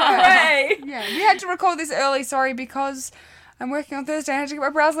 Hooray! Yeah, we had to record this early, sorry, because I'm working on Thursday. I had to get my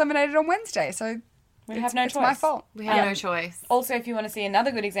brows laminated on Wednesday, so We have no it's choice. my fault. We have no choice. Also, if you want to see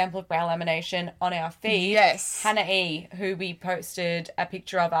another good example of brow lamination on our feed, Yes. Hannah E, who we posted a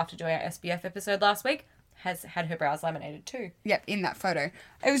picture of after doing our SBF episode last week, has had her brows laminated too. Yep, in that photo.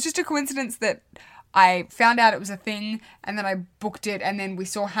 It was just a coincidence that I found out it was a thing, and then I booked it, and then we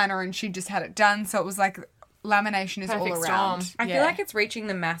saw Hannah, and she just had it done, so it was like lamination is Perfect all around. storm. I feel like it's reaching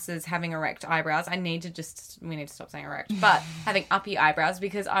the masses having erect eyebrows. We need to stop saying erect, but having uppy eyebrows,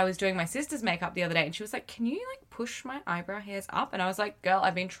 because I was doing my sister's makeup the other day and she was like, can you like push my eyebrow hairs up? And I was like, girl,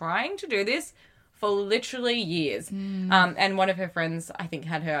 I've been trying to do this for literally years. And one of her friends, I think,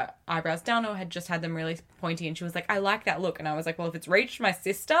 had her eyebrows done or had just had them really pointy, and she was like, I like that look. And I was like, well, if it's reached my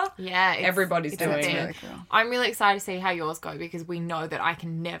sister, Yeah, everybody's it's doing a thing. it. Really cool. I'm really excited to see how yours go because we know that I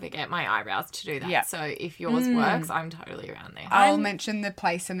can never get my eyebrows to do that. Yeah. So if yours works, I'm totally around there. I'll mention the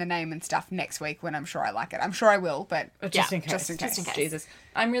place and the name and stuff next week when I'm sure I like it. I'm sure I will, but Just in case. just in case. Jesus.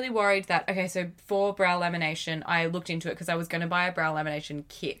 I'm really worried that, okay, so for brow lamination, I looked into it because I was going to buy a brow lamination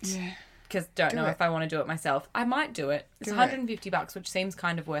kit. Yeah. Because don't know it. if I want to do it myself. I might do it. It's Do it. $150, which seems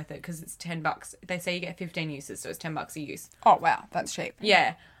kind of worth it because it's $10. They say you get 15 uses, so it's $10 a use. Oh, wow, that's cheap.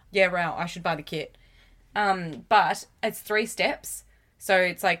 Yeah. Yeah, right. I should buy the kit. But it's 3 steps. So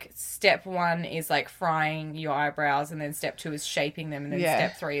it's like step 1 is like frying your eyebrows, and then step 2 is shaping them, and then Yeah.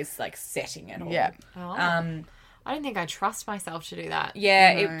 step 3 is like setting it all. Yeah. I don't think I trust myself to do that.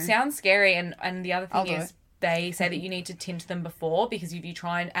 Yeah, it sounds scary, and the other I'll thing do is it. they say that you need to tint them before, because if you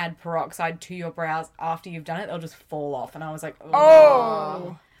try and add peroxide to your brows after you've done it, they'll just fall off. And I was like,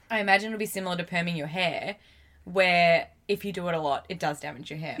 Oh! I imagine it'll be similar to perming your hair, where if you do it a lot, it does damage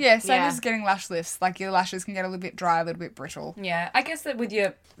your hair. Yeah, same Yeah. as getting lash lifts. Like, your lashes can get a little bit dry, a little bit brittle. Yeah, I guess that with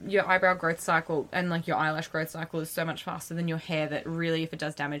your eyebrow growth cycle and like your eyelash growth cycle is so much faster than your hair that really, if it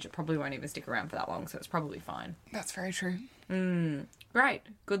does damage, it probably won't even stick around for that long. So it's probably fine. That's very true. Great,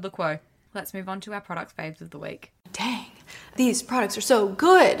 good look, Woe. Let's move on to our product faves of the week. Dang, these products are so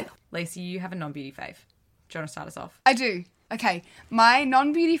good. Lacey, you have a non-beauty fave. Do you want to start us off? I do. Okay, my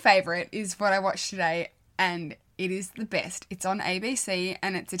non-beauty favourite is what I watched today, and it is the best. It's on ABC,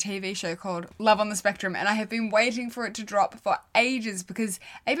 and it's a TV show called Love on the Spectrum, and I have been waiting for it to drop for ages because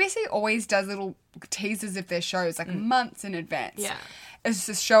ABC always does little teasers of their shows, like months in advance. Yeah. It's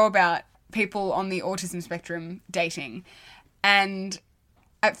a show about people on the autism spectrum dating, and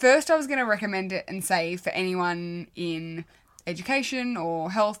at first I was going to recommend it and say for anyone in education or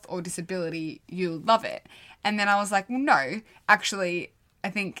health or disability, you'll love it. And then I was like, well, no, actually, I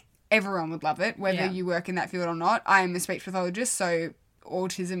think everyone would love it, whether you work in that field or not. I am a speech pathologist, so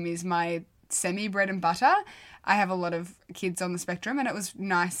autism is my semi-bread and butter. I have a lot of kids on the spectrum, and it was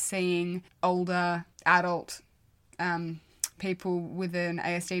nice seeing older adult people with an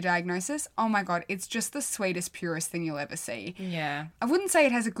ASD diagnosis, oh my God, it's just the sweetest, purest thing you'll ever see. Yeah. I wouldn't say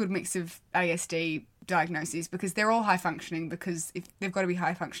it has a good mix of ASD diagnoses because they're all high functioning, because if they've got to be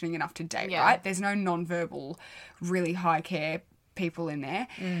high functioning enough to date, right? There's no non-verbal, really high care people in there.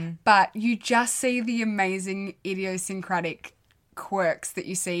 But you just see the amazing idiosyncratic quirks that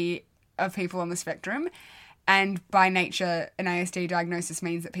you see of people on the spectrum. And by nature, an ASD diagnosis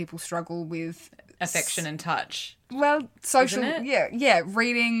means that people struggle with Affection and touch. well, social, Isn't it? yeah,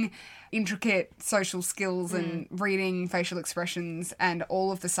 reading intricate social skills and reading facial expressions and all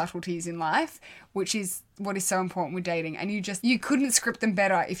of the subtleties in life, which is what is so important with dating. And you couldn't script them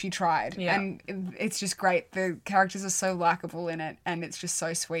better if you tried. Yeah. And it's just great. The characters are so likable in it, and it's just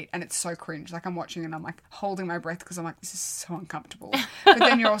so sweet, and it's so cringe. Like, I'm watching and I'm like holding my breath because I'm like, this is so uncomfortable. But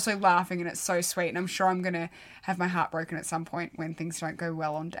then you're also laughing, and it's so sweet. And I'm sure I'm going to have my heart broken at some point when things don't go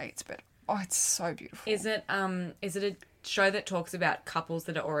well on dates. But oh, it's so beautiful. Is it a show that talks about couples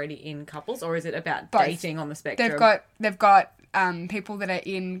that are already in couples, or is it about Both. dating on the spectrum? They've got people that are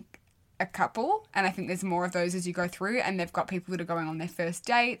in a couple, and I think there's more of those as you go through, and they've got people that are going on their first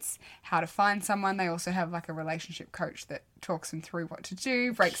dates, how to find someone. They also have like a relationship coach that talks them through what to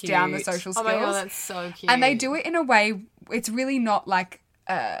do, breaks down the Cute. social skills. Oh my God, that's so cute. And they do it in a way, it's really not like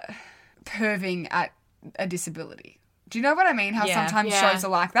perving at a disability. Do you know what I mean? How Yeah. sometimes Yeah. shows are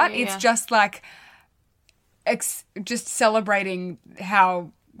like that. Yeah. It's just like just celebrating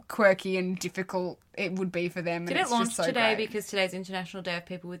how quirky and difficult it would be for them. Did and it it's launch just so today great. because today's International Day of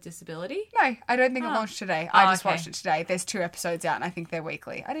People with Disability? No, I don't think it launched today. I just okay. watched it today. There's 2 episodes out, and I think they're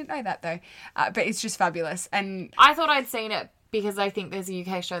weekly. I didn't know that though, but it's just fabulous. And I thought I'd seen it because I think there's a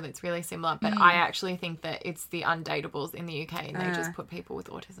UK show that's really similar, but I actually think that it's the Undateables in the UK, and they just put people with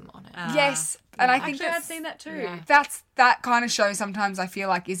autism on it. yes, and I think Actually, I've seen that too. Yeah. that's that kind of show. Sometimes I feel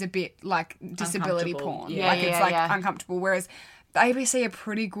like is a bit like disability Uncomfortable. porn. Yeah. Like Yeah, it's yeah, like yeah. uncomfortable. Whereas the ABC are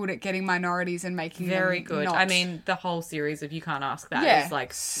pretty good at getting minorities and making Very them good. not- I mean, the whole series of You Can't Ask That is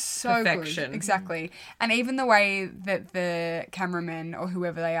like so perfection. good. Exactly. And even the way that the cameramen or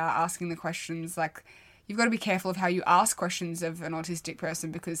whoever they are asking the questions, like, you've got to be careful of how you ask questions of an autistic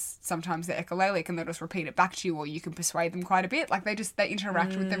person, because sometimes they're echolalic and they'll just repeat it back to you, or you can persuade them quite a bit. Like, they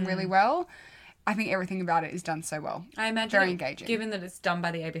interact with them really well. I think everything about it is done so well. I imagine very it- engaging. Given that it's done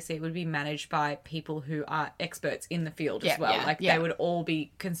by the ABC, it would be managed by people who are experts in the field Yeah, as well. yeah, Like yeah. they would all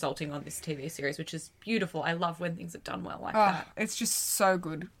be consulting on this TV series, which is beautiful. I love when things are done well like Oh, that. it's just so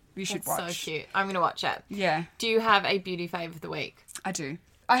good. You should It's watch. so cute. I'm going to watch it. Yeah, Do you have a beauty fave of the week? I do.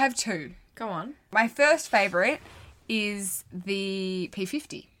 I have 2. Go on. My first favourite is the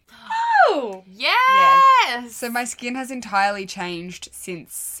P50. Oh, Yes! So my skin has entirely changed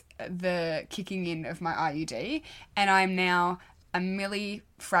since the kicking in of my IUD, and I'm now a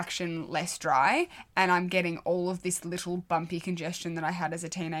milli-fraction less dry, and I'm getting all of this little bumpy congestion that I had as a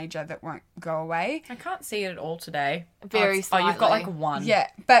teenager that won't go away. I can't see it at all today. Very Oh, you've got like slightly. one. Yeah,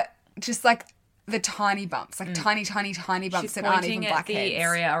 but just like the tiny bumps, like tiny bumps She's that aren't even pointing at blackheads. the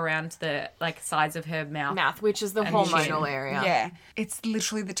area around the like sides of her mouth. Mouth, which is the And hormonal chin. area. Yeah, it's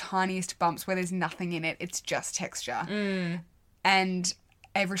literally the tiniest bumps where there's nothing in it. It's just texture. And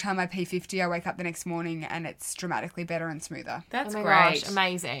every time I P50, I wake up the next morning and it's dramatically better and smoother. That's Oh my great. gosh,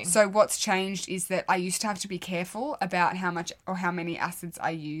 amazing. So what's changed is that I used to have to be careful about how much or how many acids I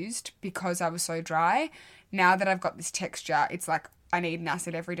used because I was so dry. Now that I've got this texture, it's like I need an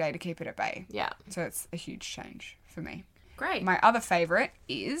acid every day to keep it at bay. Yeah. So it's a huge change for me. Great. My other favourite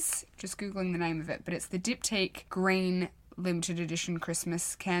is, just Googling the name of it, but it's the Diptyque Green Limited Edition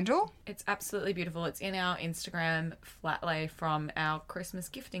Christmas Candle. It's absolutely beautiful. It's in our Instagram flat lay from our Christmas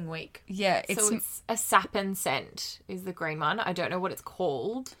gifting week. Yeah, it's So it's a sappin scent is the green one. I don't know what it's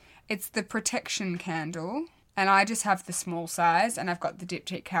called. it's the Protection Candle. And I just have the small size, and I've got the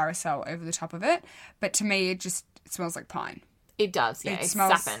Diptyque Carousel over the top of it. But to me, it smells like pine. It does, yeah. It It's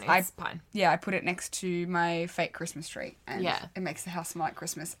smells- sappin. I- It's pine. Yeah, I put it next to my fake Christmas tree, and Yeah. it makes the house smell like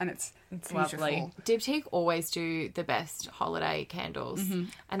Christmas, and it's lovely. beautiful. Diptyque always do the best holiday candles, and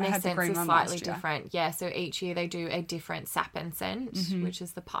I their had the scents green are one slightly last year. different. Yeah, so each year they do a different sappin scent, which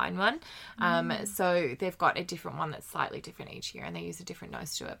is the pine one. Mm. So they've got a different one that's slightly different each year, and they use a different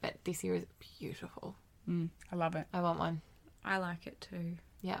nose to it. But this year is beautiful. I love it. I want one. I like it too.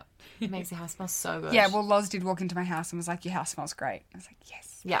 Yeah, it makes the house smell so good. Yeah, well, Loz did walk into my house and was like, "Your house smells great." I was like,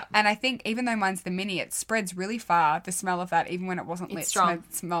 "Yes." Yeah. And I think even though mine's the mini, it spreads really far. The smell of that, even when it wasn't lit, It's strong.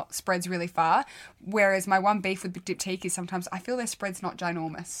 spreads really far. Whereas my one beef with Diptyque is sometimes I feel their spread's not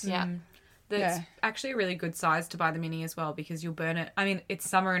ginormous. Yeah. That's Yeah. actually a really good size to buy the mini as well because you'll burn it. I mean, it's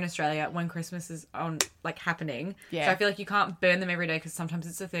summer in Australia when Christmas is happening. Yeah. So I feel like you can't burn them every day because sometimes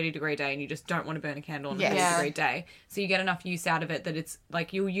it's a 30-degree day and you just don't want to burn a candle on a Yes. 30-degree day. So you get enough use out of it that it's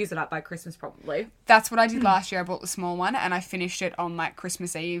like you'll use it up by Christmas probably. That's what I did last year. I bought the small one and I finished it on like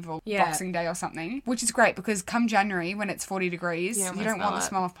Christmas Eve or Yeah. Boxing Day or something, which is great because come January when it's 40 degrees, You don't you wanna don't want the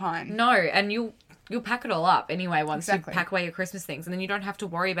smell it. smell of pine. No, and you'll pack it all up anyway once Exactly. you pack away your Christmas things, and then you don't have to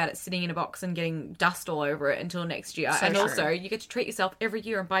worry about it sitting in a box and getting dust all over it until next year. So and true. also, you get to treat yourself every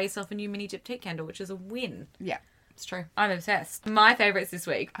year and buy yourself a new mini diptyque candle, which is a win. Yeah. It's true. I'm obsessed. My favourites this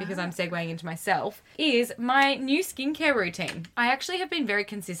week, because I'm segueing into myself, is my new skincare routine. I actually have been very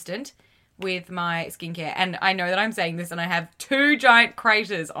consistent with my skincare, and I know that I'm saying this and I have 2 giant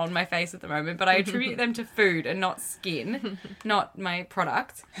craters on my face at the moment, but I attribute them to food and not skin, not my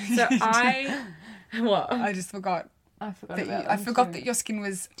products. So what? I just forgot. I forgot that your skin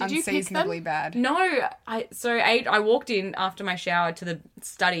was you pick them? unseasonably bad. No, I walked in after my shower to the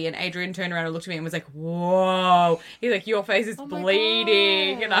study and Adrian turned around and looked at me and was like, whoa. He's like, your face is Oh my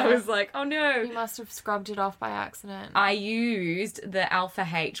bleeding. God. And I was like, oh no. You must have scrubbed it off by accident. I used the Alpha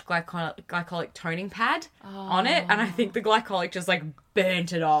H glycolic toning pad on it, and I think the glycolic just like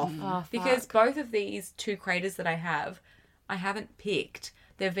burnt it off. Oh, Because both of these 2 craters that I haven't picked.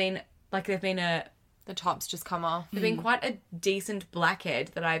 They've been The top's just come off. They've been quite a decent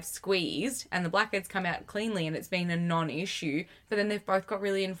blackhead that I've squeezed, and the blackheads come out cleanly, and it's been a non-issue. But then they've both got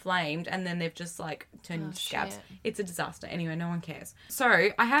really inflamed, and then they've just like turned into scabs. shit. It's a disaster. Anyway, no one cares. So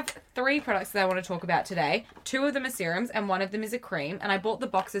I have 3 products that I want to talk about today. 2 of them are serums, and 1 of them is a cream. And I bought the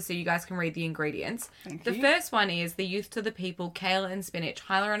boxes so you guys can read the ingredients. The first one is the Youth to the People Kale and Spinach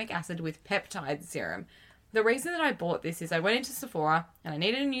Hyaluronic Acid with Peptide Serum. The reason that I bought this is I went into Sephora and I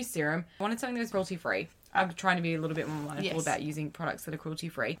needed a new serum. I wanted something that was cruelty-free. I'm trying to be a little bit more mindful about using products that are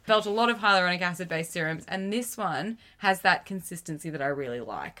cruelty-free. Felt a lot of hyaluronic acid-based serums, and this one has that consistency that I really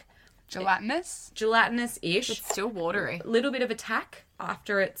like. Gelatinous? Gelatinous-ish. It's still watery. A little bit of a tack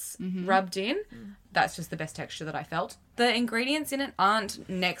after it's rubbed in. That's just the best texture that I felt. The ingredients in it aren't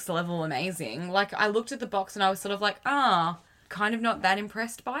next level amazing. Like, I looked at the box and I was sort of like, kind of not that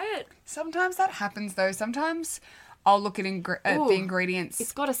impressed by it. Sometimes that happens though. Sometimes I'll look at the ingredients.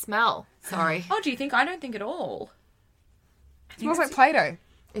 It's got a smell. Sorry. Oh, do you think? I don't think at all. It smells like Play-Doh.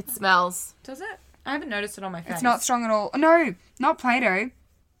 It smells. Does it? I haven't noticed it on my face. It's not strong at all. No, not Play-Doh.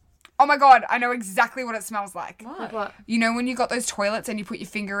 Oh my God, I know exactly what it smells like. What? You know when you got those toilets and you put your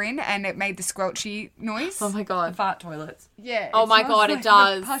finger in and it made the squelchy noise? Oh my God. Fart toilets. Yeah. Oh my smells God, it like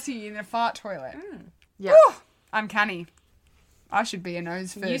does. The putty in a fart toilet. Yeah. Whew, uncanny. I should be a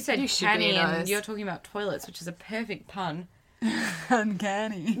nose for You said You should be canny a and nose. you're talking about toilets, which is a perfect pun.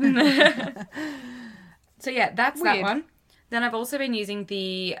 uncanny. So yeah, that's that Weird. one. Then I've also been using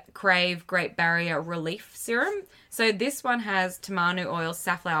the Crave Great Barrier Relief Serum. So this one has tamanu oil,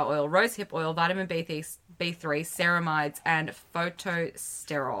 safflower oil, rosehip oil, vitamin B3, ceramides, and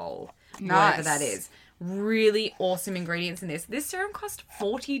photosterol. Whatever Nice. that is. Really awesome ingredients in this. This serum cost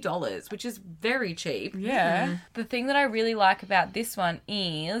 $40, which is very cheap. Yeah. The thing that I really like about this one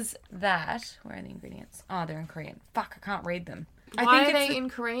is that... Where are the ingredients? Oh, they're in Korean. Fuck, I can't read them. Why are they in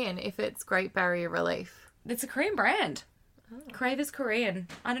Korean if it's Great Barrier Relief? It's a Korean brand. Crave is Korean.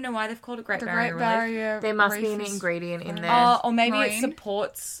 I don't know why they've called it Great The Barrier Great Relief. Barrier There must be Reef an is- ingredient in there. Oh, or maybe it Marine?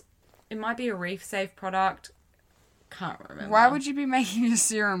 supports... It might be a reef safe product. Can't remember. Why would you be making your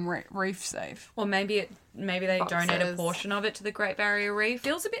serum reef safe? Or maybe they donate a Boxes. portion of it to the Great Barrier Reef.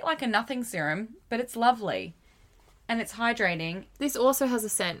 Feels a bit like a nothing serum, but it's lovely. And it's hydrating. This also has a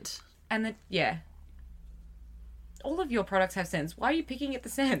scent. And all of your products have scents. Why are you picking at the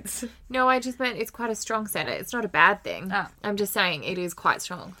scents? No, I just meant it's quite a strong scent. It's not a bad thing. Ah. I'm just saying it is quite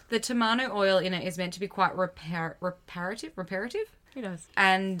strong. The tamanu oil in it is meant to be quite reparative? Who knows?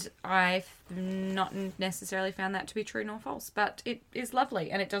 And I've not necessarily found that to be true nor false, but it is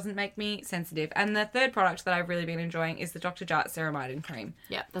lovely and it doesn't make me sensitive. And the third product that I've really been enjoying is the Dr. Jart Ceramide and Cream.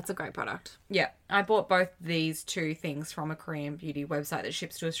 Yeah, that's a great product. Yeah, I bought both these 2 things from a Korean beauty website that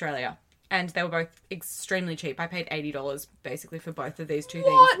ships to Australia. And they were both extremely cheap. I paid $80 basically for both of these 2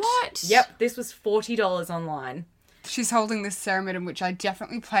 things. What? Yep, this was $40 online. She's holding this Ceramide, which I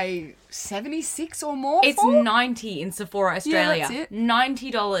definitely pay 76 or more It's for. $90 in Sephora Australia. that's it.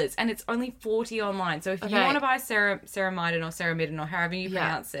 $90, and it's only $40 online. So if you Okay. want to buy Ceramidin or Ceramidin or however you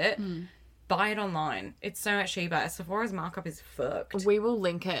pronounce it, buy it online. It's so much cheaper. Sephora's markup is fucked. We will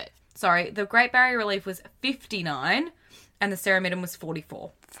link it. Sorry, the Great Barrier Relief was $59, and the Ceramidin was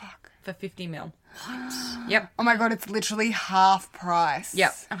 $44. Fuck. For 50 mil. Yep. Oh my God, it's literally half price.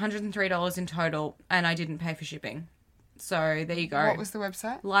 Yep. $103 in total, and I didn't pay for shipping. So there you go. What was the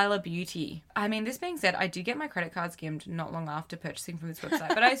website? Lila Beauty. I mean, this being said, I did get my credit card skimmed not long after purchasing from this website,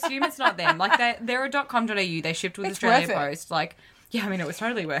 but I assume it's not them. Like, they're a .com.au. They shipped with It's Australia worth it. Post. Like, yeah, I mean, it was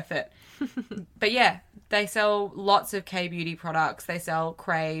totally worth it. But yeah, they sell lots of K-beauty products. They sell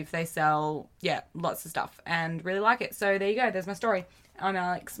Crave. They sell, lots of stuff, and really like it. So there you go. There's my story. I'm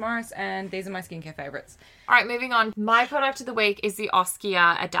Alex Morris, and these are my skincare favourites. All right, moving on. My product of the week is the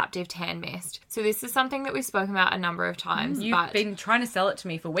Oskia Adaptive Tan Mist. So this is something that we've spoken about a number of times. You've been trying to sell it to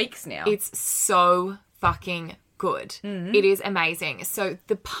me for weeks now. It's so fucking good. It is amazing. So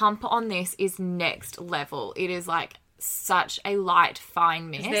the pump on this is next level. It is like such a light, fine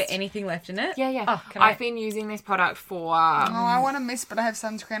mist. Is there anything left in it? Yeah. Oh, I've been using this product for... Oh, I want to mist, but I have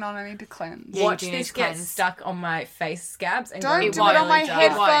sunscreen on. I need to cleanse. Yeah, Watch you do need this to get cleanse. stuck on my face scabs and Don't go do it on my really dark.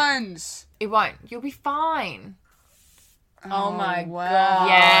 headphones. It won't. You'll be fine. Oh my wow. god.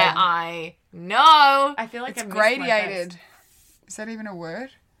 Yeah, I know. I feel like It's I missed my face. gradiated. Is that even a word?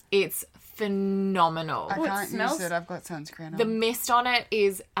 It's phenomenal. I it can't smells- use it. I've got sunscreen on. The mist on it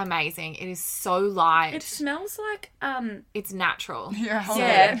is amazing. It is so light. It smells like It's natural. Yeah, hold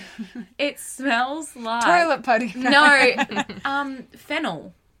yeah. on. It smells like Toilet putty. No,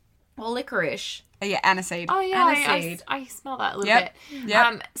 fennel or licorice. Yeah, aniseed. Oh yeah, Aniseed. I smell that a little Yep. bit.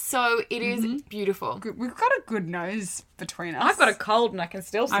 Yep. So it is beautiful. Good. We've got a good nose between us. I've got a cold and I can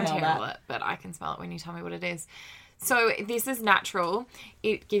still smell I'm terrible that. at it, but I can smell it when you tell me what it is. So this is natural.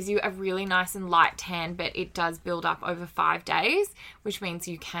 It gives you a really nice and light tan, but it does build up over 5 days, which means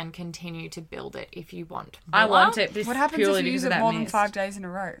you can continue to build it if you want more. I want it. What happens purely if you because use of it that more than mist. 5 days in a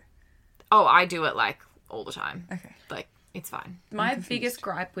row? Oh, I do it like all the time. Okay. Like it's fine. My biggest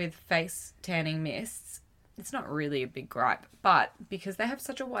gripe with face tanning mists, it's not really a big gripe, but because they have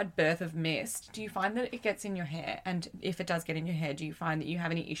such a wide berth of mist, do you find that it gets in your hair? And if it does get in your hair, do you find that you have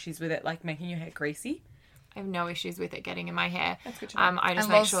any issues with it, like making your hair greasy? I have no issues with it getting in my hair. That's good to know. I just And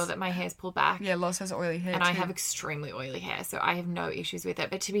make Loz- sure that my hair's pulled back. Yeah, Loz has oily hair And too. I have extremely oily hair, so I have no issues with it.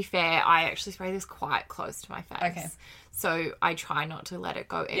 But to be fair, I actually spray this quite close to my face. Okay. So I try not to let it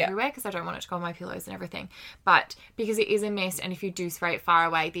go everywhere because I don't want it to go on my pillows and everything. But because it is a mist, and if you do spray it far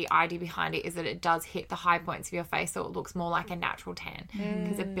away, the idea behind it is that it does hit the high points of your face, so it looks more like a natural tan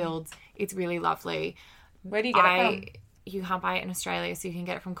because it builds. It's really lovely. Where do you get it from? You can't buy it in Australia, so you can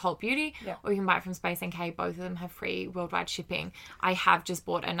get it from Cult Beauty or you can buy it from Space NK. Both of them have free worldwide shipping. I have just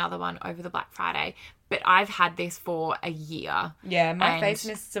bought another one over the Black Friday, but I've had this for a year. Yeah, my And- face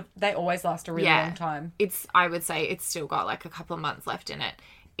mists, they always last a really long time. I would say it's still got like a couple of months left in it.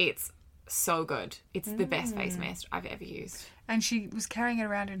 It's so good. It's the best face mist I've ever used. And she was carrying it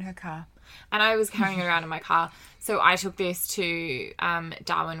around in her car. And I was carrying it around in my car. So I took this to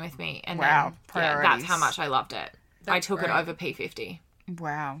Darwin with me. And Wow, then, that's priorities. how much I loved it. I took great. it over P50.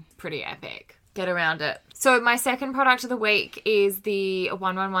 Wow. Pretty epic. Get around it. So my second product of the week is the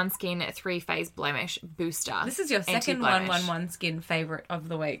 111 Skin 3-Phase Blemish Booster. This is your second Anti-blemish. 111 Skin favourite of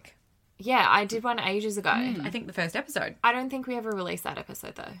the week. Yeah, I did one ages ago. I think the first episode. I don't think we ever released that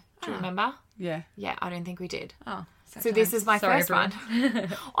episode though. Do you remember? Yeah. Yeah, I don't think we did. Oh, So this is my Sorry, first everyone. one.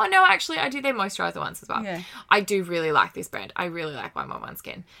 Oh no, actually I did their moisturizer once as well. Yeah. I do really like this brand. I really like 111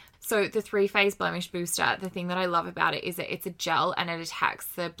 Skin. So the 3-Phase Blemish Booster, the thing that I love about it is that it's a gel and it attacks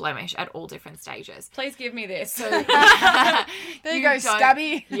the blemish at all different stages. Please give me this. So There you go, don't-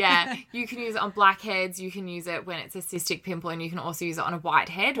 Scabby. Yeah, you can use it on blackheads, you can use it when it's a cystic pimple, and you can also use it on a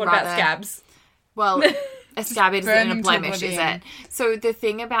whitehead. What about scabs? Well, a scab isn't burn a them to blemish, is oblivion. it? So the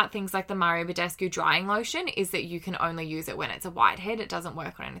thing about things like the Mario Badescu drying lotion is that you can only use it when it's a whitehead. It doesn't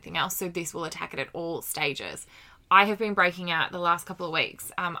work on anything else. So this will attack it at all stages. I have been breaking out the last couple of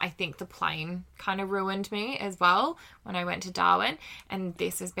weeks. I think the plane kind of ruined me as well when I went to Darwin, and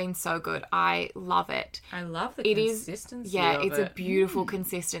this has been so good. I love it. I love the It is, consistency yeah, of it's it. a beautiful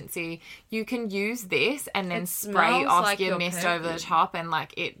consistency. You can use this and then It spray smells off like your your mist over the perfume. top, and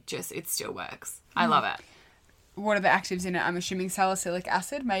like it still works. I love it. What are the actives in it? I'm assuming salicylic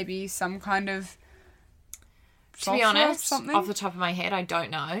acid, maybe some kind of To be sulfur, honest, something. off the top of my head, I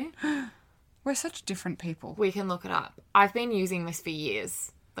don't know. We're such different people. We can look it up. I've been using this for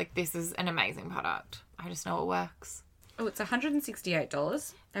years. Like, this is an amazing product. I just know it works. Oh, it's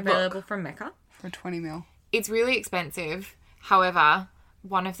 $168. Available from Mecca. For 20 mil. It's really expensive. However,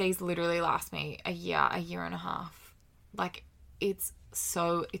 one of these literally lasts me a year and a half. Like, it's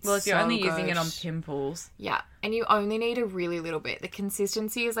so Well, if you're so only using good. it on pimples, Yeah, and you only need a really little bit. The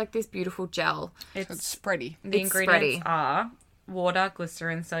consistency is like this beautiful gel. It's spready. the It's ingredients spready. are water,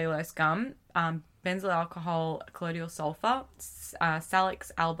 glycerin, cellulose gum, benzyl alcohol, colloidal sulfur,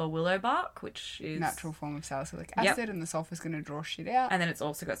 Salix alba willow bark, which is natural form of salicylic acid, and the sulfur's going to draw shit out. And then it's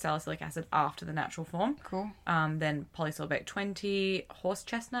also got salicylic acid after the natural form. Cool. Then polysorbate 20, horse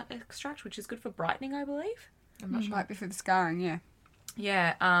chestnut extract, which is good for brightening, I believe. Might be for the scarring, yeah.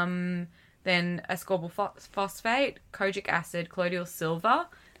 Yeah. Then ascorbyl phosphate, kojic acid, colloidal silver.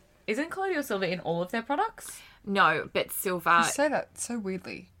 Isn't colloidal silver in all of their products? No, but silver. You say that so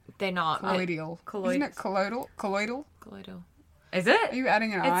weirdly. They're not. Colloidal. Isn't it colloidal? Colloidal? Colloidal. Is it? Are you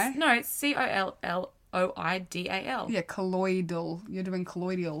adding an I? No, it's COLLOIDAL. Yeah, colloidal. You're doing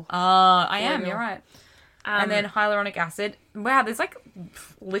colloidal. I am. You're right. And then hyaluronic acid. Wow, there's like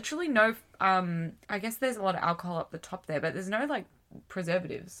literally no. I guess there's a lot of alcohol up the top there, but there's no like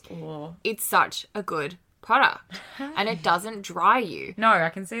preservatives or. It's such a good product, and it doesn't dry you. No, I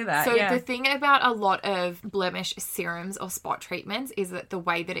can see that. So yeah. the thing about a lot of blemish serums or spot treatments is that the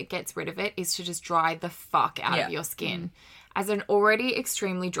way that it gets rid of it is to just dry the fuck out of your skin. As an already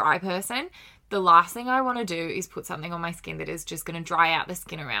extremely dry person, the last thing I want to do is put something on my skin that is just going to dry out the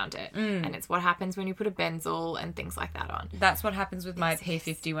skin around it. And it's what happens when you put a benzyl and things like that on. That's what happens with my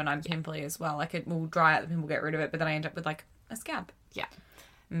P50 when I'm pimply as well. Like it will dry out the pimple, get rid of it, but then I end up with like a scab. Yeah.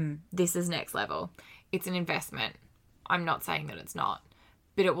 This is next level. It's an investment. I'm not saying that it's not,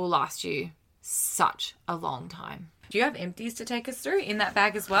 but it will last you such a long time. Do you have empties to take us through in that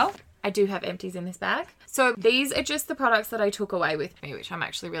bag as well? I do have empties in this bag. So these are just the products that I took away with me, which I'm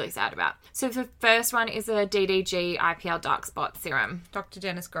actually really sad about. So the first one is a DDG IPL Dark Spot Serum. Dr.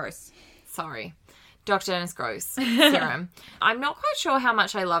 Dennis Gross. Sorry. Dr. Dennis Gross serum. I'm not quite sure how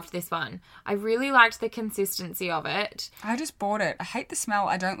much I loved this one. I really liked the consistency of it. I just bought it. I hate the smell.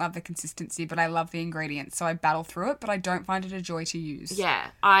 I don't love the consistency, but I love the ingredients. So I battle through it, but I don't find it a joy to use.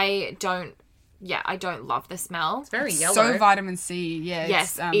 Yeah, I don't love the smell. It's very yellow. So vitamin C, yeah.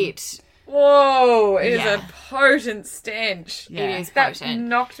 Yes, Whoa, it is a potent stench. Yeah. It is potent. That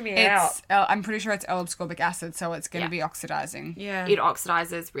knocked me out. I'm pretty sure it's L-ascorbic acid, so it's going to be oxidizing. Yeah. It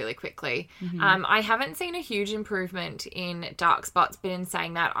oxidizes really quickly. I haven't seen a huge improvement in dark spots, but in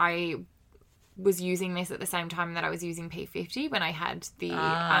saying that, I was using this at the same time that I was using P50 when I had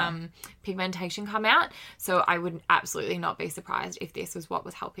the pigmentation come out. So I would absolutely not be surprised if this was what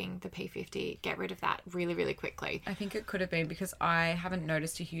was helping the P50 get rid of that really, really quickly. I think it could have been because I haven't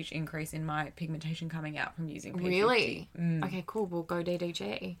noticed a huge increase in my pigmentation coming out from using P50. Really? Okay, cool. We'll go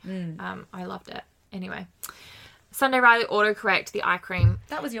DDG. I loved it. Anyway. Sunday Riley Autocorrect, the eye cream.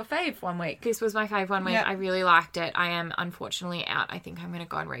 That was your fave one week. This was my fave one week. Yep. I really liked it. I am unfortunately out. I think I'm going to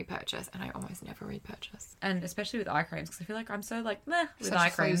go and repurchase, and I almost never repurchase. And especially with eye creams, because I feel like I'm so like, meh, with Such eye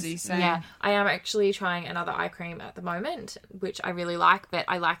a creams. floozy, same. Yeah, I am actually trying another eye cream at the moment, which I really like, but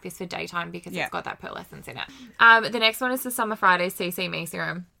I like this for daytime because it's got that pearlescence in it. The next one is the Summer Fridays CC Me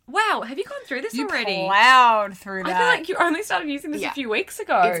Serum. Wow, have you gone through this You already? plowed through that. I feel like you only started using this a few weeks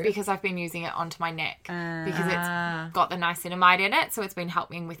ago. It's because I've been using it onto my neck because it's got the niacinamide in it, so it's been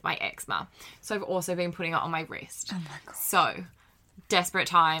helping with my eczema. So I've also been putting it on my wrist. Oh my God. So, desperate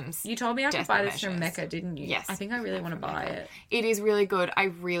times. You told me I could buy this from measures. Mecca, didn't you? Yes. I think I really want to buy it. It is really good. I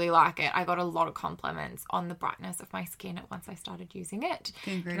really like it. I got a lot of compliments on the brightness of my skin once I started using it.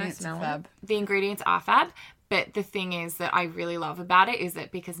 The ingredients smell are fab. The ingredients are fab, but the thing is that I really love about it is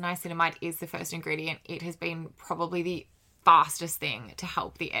that because niacinamide is the first ingredient, it has been probably the fastest thing to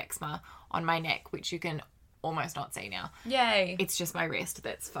help the eczema on my neck, which you can almost not see now. Yay. It's just my wrist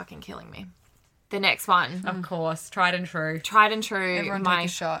that's fucking killing me. The next one, Of course, tried and true. tried and true, Everyone my take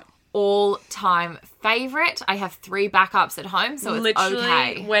a shot. all-time favorite. I have 3 backups at home, so it's Literally,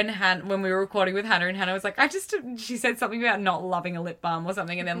 okay. when we were recording with Hannah, and Hannah was like, she said something about not loving a lip balm or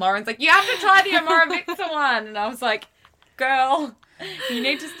something, and then Lauren's like, you have to try the Amora Victor one. And I was like, girl, you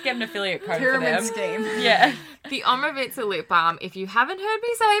need to get an affiliate code Pyramid for them. scheme. Yeah. The Omovitza lip balm, if you haven't heard me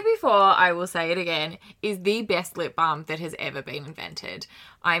say it before, I will say it again, is the best lip balm that has ever been invented.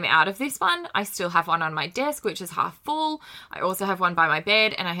 I'm out of this one. I still have one on my desk, which is half full. I also have one by my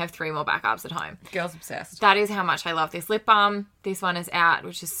bed, and I have 3 more backups at home. Girls obsessed. That is how much I love this lip balm. This one is out,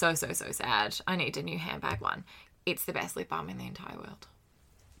 which is so, so, so sad. I need a new handbag one. It's the best lip balm in the entire world.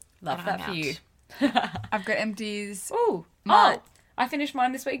 Love But that I'm for out. you. I've got empties. Ooh. Malt. Oh, I finished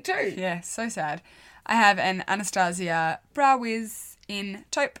mine this week too. Yeah, so sad. I have an Anastasia Brow Wiz in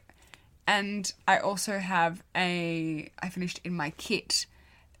taupe. And I also have I finished in my kit,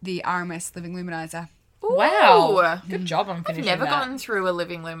 the RMS Living Luminizer. Wow. Good job on I've finishing never that. gotten through a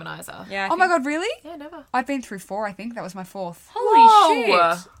living luminizer. Yeah. Oh my God, really? Yeah, never. I've been through 4, I think. That was my 4th. Holy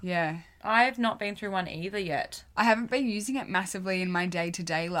Whoa. shit. Yeah. I've not been through one either yet. I haven't been using it massively in my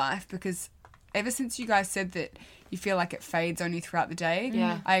day-to-day life because ever since you guys said that you feel like it fades on you throughout the day.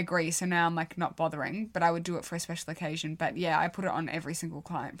 Yeah. I agree. So now I'm like not bothering, but I would do it for a special occasion. But yeah, I put it on every single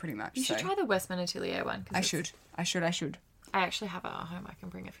client pretty much. You should try the Westman Atelier one. 'cause I it's- should. I actually have it at home. I can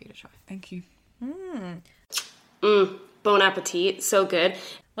bring it for you to try. Thank you. Bon appetit. So good.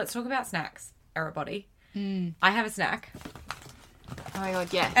 Let's talk about snacks, everybody. I have a snack. Oh my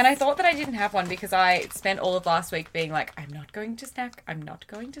god, yes. And I thought that I didn't have one because I spent all of last week being like, I'm not going to snack. And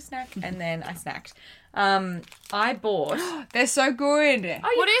then I snacked. I bought... They're so good.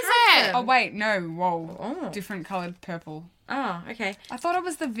 What is it? Oh wait, no. Whoa. Different coloured purple. Oh, okay. I thought it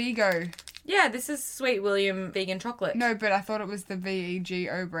was the Vigo. Yeah, this is Sweet William vegan chocolate. No, but I thought it was the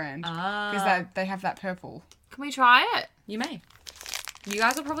VEGO brand. Because they have that purple. Can we try it? You may. You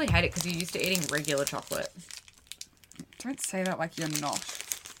guys will probably hate it because you're used to eating regular chocolate. Don't say that like you're not.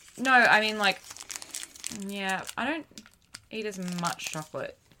 No, I mean, like, yeah, I don't eat as much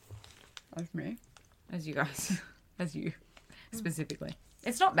chocolate Like me. as you guys. As you, specifically.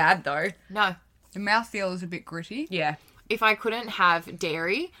 It's not bad, though. No. The mouthfeel is a bit gritty. Yeah. If I couldn't have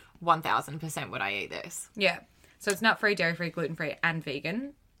dairy, 1000% would I eat this. Yeah. So it's nut-free, dairy-free, gluten-free, and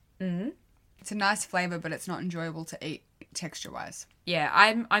vegan. It's a nice flavour, but it's not enjoyable to eat texture-wise. Yeah,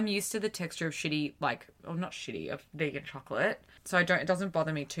 I'm used to the texture of shitty, like, or not shitty, of vegan chocolate. So it doesn't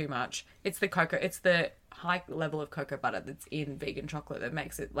bother me too much. It's the high level of cocoa butter that's in vegan chocolate that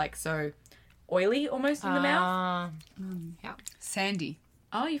makes it, like, so oily almost in the mouth. Yeah. Sandy.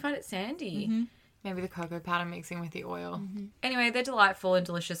 Oh, you find it sandy. Maybe the cocoa powder mixing with the oil. Anyway, they're delightful and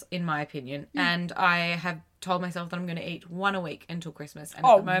delicious in my opinion. And I have told myself that I'm going to eat one a week until Christmas. And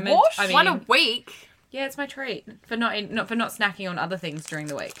at the moment, what? I mean, One a week? yeah, it's my treat for not snacking on other things during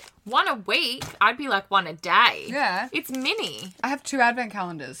the week. One a week? I'd be like one a day. Yeah. It's mini. I have 2 advent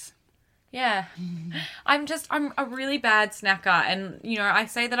calendars. Yeah. I'm a really bad snacker. And, you know, I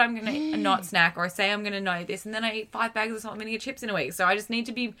say that I'm going to not snack or I say I'm going to know this and then I eat 5 bags of salt and vinegar chips in a week. So I just need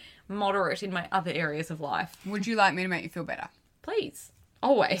to be moderate in my other areas of life. Would you like me to make you feel better? Please.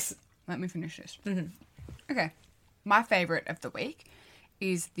 Always. Let me finish this. Okay. My favourite of the week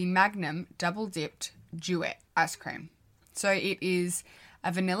is the Magnum Double Dipped Duet Ice Cream. So it is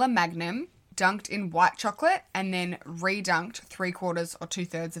a vanilla Magnum dunked in white chocolate and then redunked 3/4 or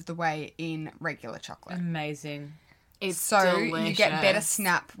 2/3 of the way in regular chocolate. Amazing. It's So delicious. you get better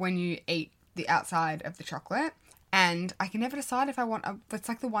snap when you eat the outside of the chocolate. And I can never decide if I want it's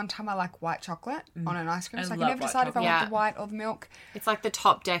like the one time I like white chocolate on an ice cream. So I can love never white decide if I chocolate. want Yeah. the white or the milk. It's like the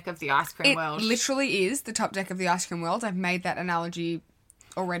top deck of the ice cream It world. literally is the top deck of the ice cream world. I've made that analogy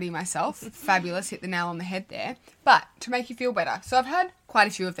already myself. Fabulous. Hit the nail on the head there. But to make you feel better. So I've had quite a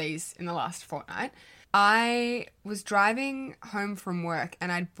few of these in the last fortnight. I was driving home from work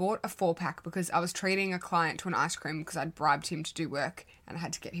and I'd bought a 4-pack because I was treating a client to an ice cream because I'd bribed him to do work and I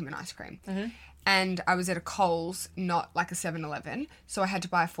had to get him an ice cream. And I was at a Coles, not like a 7-Eleven. So I had to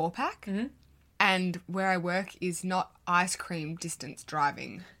buy a 4-pack. And where I work is not ice cream distance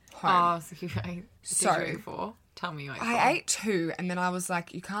driving home. Oh, so you ate So- did you eat 4? Tell me you ate 4. I ate 2 and then I was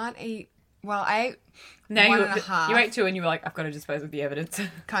like, you can't eat. Well, I ate Now one and a half. you ate 2 and you were like, I've got to dispose of the evidence.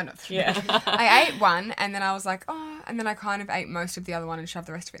 Kind of. Yeah. I ate 1 and then I was like, oh, and then I kind of ate most of the other one and shoved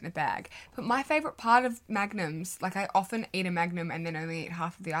the rest of it in the bag. But my favourite part of Magnums, like I often eat a Magnum and then only eat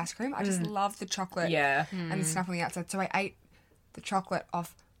half of the ice cream. I just love the chocolate Yeah. and the stuff on the outside. So I ate the chocolate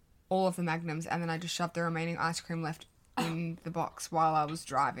off all of the Magnums and then I just shoved the remaining ice cream left in the box while I was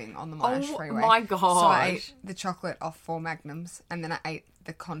driving on the Monash Freeway. my So I gosh. ate the chocolate off 4 Magnums and then I ate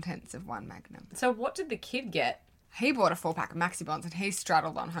the contents of 1 Magnum. So what did the kid get? He bought a 4-pack of Maxi Bonds and he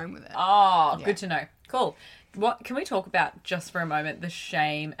straddled on home with it. Oh, good to know. Cool. What can we talk about just for a moment? The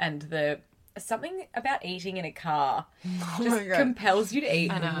shame and the something about eating in a car just God. compels you to eat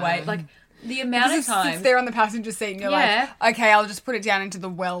know. way like the amount It of just time. sits there on the passenger seat and you're Yeah. like, okay, I'll just put it down into the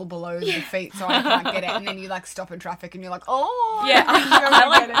well below the feet so I can't get it. And then you like stop in traffic and you're like, oh, Yeah, I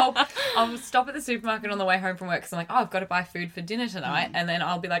like, get it. I'll stop at the supermarket on the way home from work because I'm like, oh, I've got to buy food for dinner tonight. And then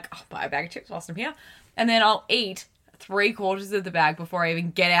I'll be like, oh, buy a bag of chips whilst I'm here. And then I'll eat 3/4 of the bag before I even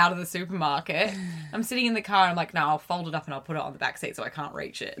get out of the supermarket. I'm sitting in the car and I'm like, no, I'll fold it up and I'll put it on the back seat so I can't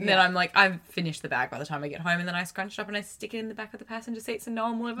reach it. And then I'm like, I've finished the bag by the time I get home. And then I scrunch it up and I stick it in the back of the passenger seat so no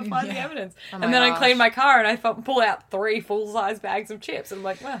one will ever find the evidence. my And then I gosh. clean my car and I pull out 3 full-size bags of chips. I'm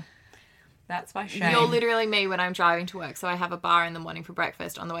like, well, that's my shame. You're literally me when I'm driving to work. So I have a bar in the morning for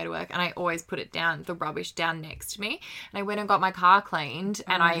breakfast on the way to work, and I always put it down, the rubbish down next to me. And I went and got my car cleaned,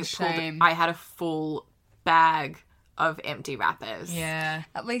 and shame. I had a full bag of empty wrappers. Yeah.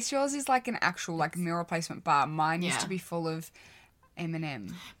 At least yours is like an actual like meal replacement bar. Mine used Yeah. to be full of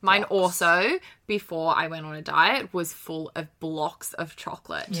M&M. Mine blocks. also, before I went on a diet, was full of blocks of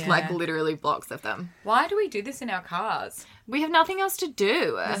chocolate. Like literally blocks of them. Why do we do this in our cars? We have nothing else to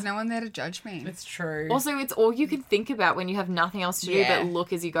do. There's no one there to judge me. It's true. Also, it's all you can think about when you have nothing else to do Yeah. but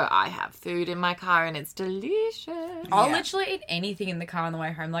look as you go, I have food in my car and it's delicious. I'll literally eat anything in the car on the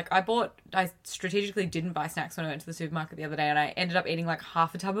way home. Like, I strategically didn't buy snacks when I went to the supermarket the other day, and I ended up eating like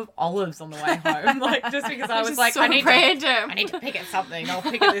half a tub of olives on the way home. Like, just because I was like, so I need random. to pick at something. I'll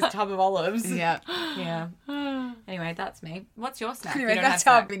pick at this tub of olives. Yeah. Yeah. Anyway, that's me. What's your snack? Anyway, You don't that's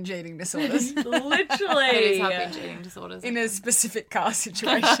have how snack. binge eating disorders. Literally. It is how binge eating disorders. In a specific car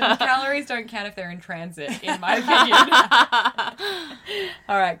situation. Calories don't count if they're in transit, in my opinion.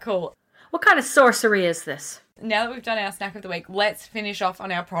 All right, cool. What kind of sorcery is this? Now that we've done our snack of the week, let's finish off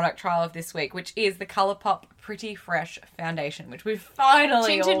on our product trial of this week, which is the ColourPop Pretty Fresh Foundation, which we've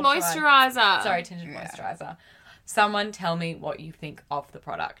finally Tinted all tried. moisturiser. Sorry, tinted moisturiser. Someone tell me what you think of the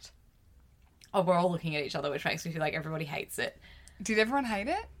product. Oh, we're all looking at each other, which makes me feel like everybody hates it. Did everyone hate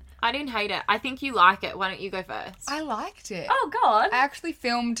it? I didn't hate it. I think you like it. Why don't you go first? I liked it. Oh, God. I actually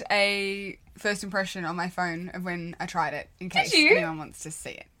filmed a first impression on my phone of when I tried it in case you? anyone wants to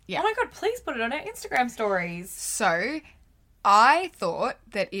see it. Yeah. Oh, my God, please put it on our Instagram stories. So, I thought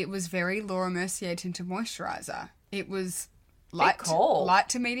that it was very Laura Mercier tinted moisturiser. It was light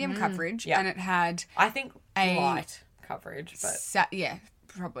to medium coverage, yeah. and it had I think a light coverage, but...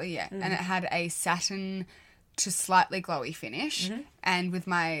 probably. And it had a satin to slightly glowy finish, and with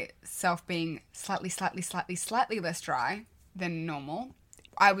myself being slightly less dry than normal,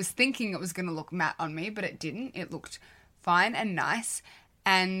 I was thinking it was going to look matte on me, but it didn't. It looked fine and nice,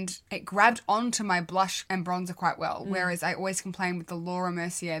 and it grabbed onto my blush and bronzer quite well, whereas I always complain with the Laura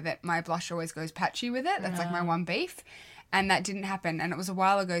Mercier that my blush always goes patchy with it. That's like my one beef, and that didn't happen, and it was a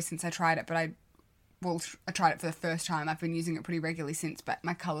while ago since I tried it, but I tried it for the first time. I've been using it pretty regularly since, but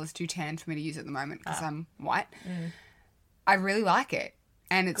my colour's too tan for me to use at the moment because I'm white. I really like it,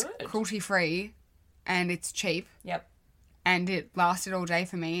 and it's cruelty-free, and it's cheap. Yep. And it lasted all day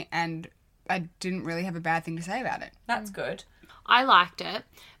for me, and I didn't really have a bad thing to say about it. That's good. I liked it.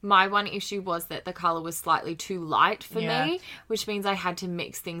 My one issue was that the colour was slightly too light for me, which means I had to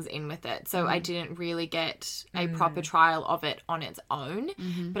mix things in with it. So I didn't really get a proper trial of it on its own,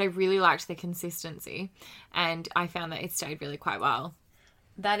 but I really liked the consistency, and I found that it stayed really quite well.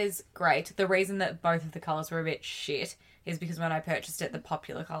 That is great. The reason that both of the colours were a bit shit is because when I purchased it, the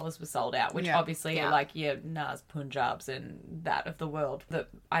popular colours were sold out, which obviously are like your Nars Punjabs and that of the world that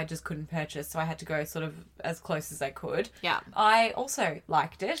I just couldn't purchase. So I had to go sort of as close as I could. Yeah. I also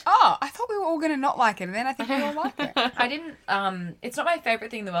liked it. Oh, I thought we were all going to not like it, and then I think we all like it. I didn't, it's not my favourite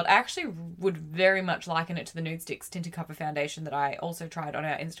thing in the world. I actually would very much liken it to the Nude Sticks Tinted Cover Foundation that I also tried on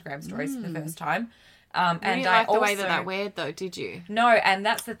our Instagram stories for the first time. You didn't like the way that weared, though, did you? No, and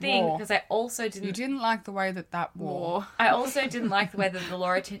that's the thing, because I also didn't... You didn't like the way that wore. I also didn't like the way that the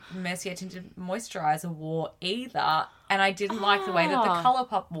Laura Mercier Tinted Moisturiser wore either, and I didn't like the way that the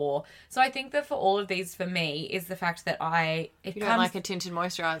ColourPop wore. So I think that for all of these, for me, is the fact that You don't like a tinted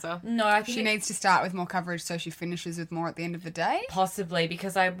moisturiser? No, I think she needs to start with more coverage so she finishes with more at the end of the day? Possibly,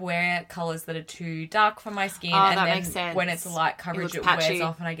 because I wear colours that are too dark for my skin, Oh, and that then makes sense. when it's light coverage, looks it wears patchy.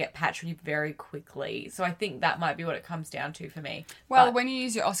 off and I get patchy very quickly. So I think that might be what it comes down to for me. Well, But- when you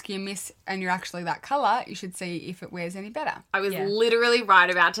use your Oskia Miss and you're actually that colour, you should see if it wears any better. I was literally right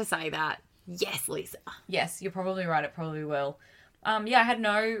about to say that. Yes, Lisa. Yes, you're probably right. It probably will. I had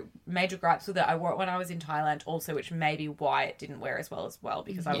no major gripes with it. I wore it when I was in Thailand also, which may be why it didn't wear as well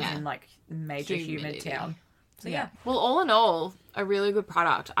because I was in like major humid Humidity. town. So yeah. Well, all in all, a really good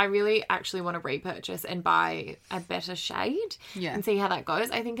product. I really actually want to repurchase and buy a better shade and see how that goes.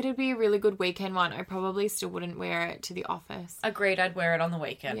 I think it'd be a really good weekend one. I probably still wouldn't wear it to the office. Agreed, I'd wear it on the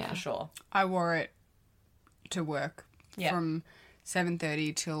weekend for sure. I wore it to work from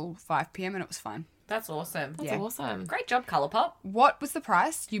 7:30 till 5 p.m. and it was fine. That's awesome. That's awesome. Great job, ColourPop. What was the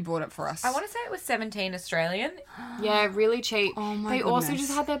price? You bought it for us. I want to say it was 17 Australian. Yeah, really cheap. Oh my They also goodness.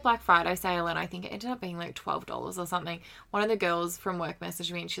 just had their Black Friday sale, and I think it ended up being like $12 or something. One of the girls from work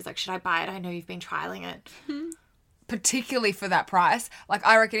messaged me, and she's like, "Should I buy it? I know you've been trialing it." Particularly for that price. Like,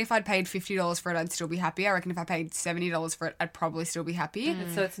 I reckon if I'd paid $50 for it, I'd still be happy. I reckon if I paid $70 for it, I'd probably still be happy.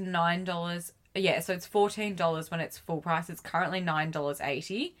 So it's $9. Yeah, so it's $14 when it's full price. It's currently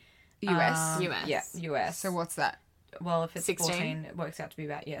 $9.80. US. Yeah, US. So what's that? Well, if it's 16? 14, it works out to be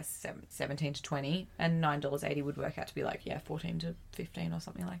about, 17 to 20. And $9.80 would work out to be like, 14 to 15 or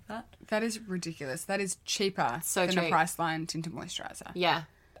something like that. That is ridiculous. That is cheaper So than cheap. a Priceline tinted moisturiser. Yeah.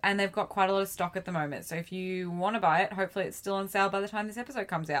 And they've got quite a lot of stock at the moment. So if you want to buy it, hopefully it's still on sale by the time this episode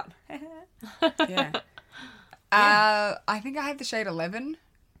comes out. Yeah. I think I had the shade 11,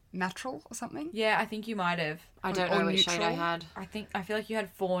 natural or something. Yeah, I think you might have. I don't know which shade I had. I feel like you had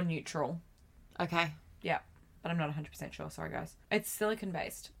 4 neutral. Okay. Yeah, but I'm not 100% sure. Sorry, guys. It's silicone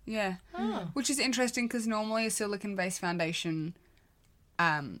based. Yeah. Which is interesting because normally a silicone-based foundation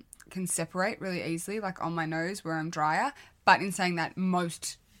can separate really easily, like on my nose where I'm drier. But in saying that,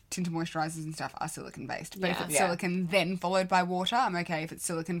 most tinted moisturizers and stuff are silicone-based. But if it's silicone then followed by water, I'm okay. If it's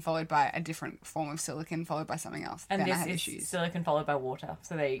silicone followed by a different form of silicone followed by something else, And then I this have is issues. silicone followed by water.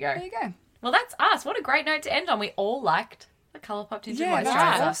 So there you go. There you go. Well, that's us. What a great note to end on. We all liked the Colourpop tinted Yeah, moisturizer.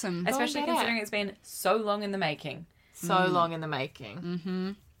 that's awesome. Especially Go get considering it's been so long in the making. So long in the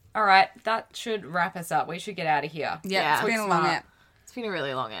making. All right, that should wrap us up. We should get out of here. Yeah, it's been a long app. It's been a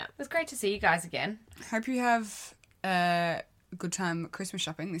really long app. It was great to see you guys again. Hope you have a good time Christmas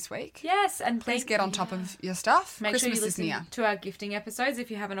shopping this week. Yes, and Please get on top of your stuff. Make Christmas sure you is listen near. to our gifting episodes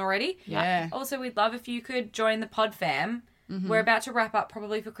if you haven't already. Yeah. Also, we'd love if you could join the pod fam. We're about to wrap up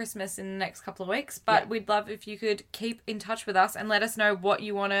probably for Christmas in the next couple of weeks, but we'd love if you could keep in touch with us and let us know what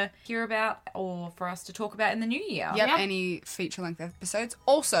you want to hear about or for us to talk about in the new year. Yep, any feature-length episodes.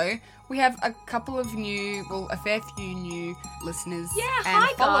 Also, we have a fair few new listeners and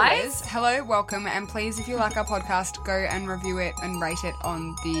hi, followers. guys. Hello, welcome, and please, if you like our podcast, go and review it and rate it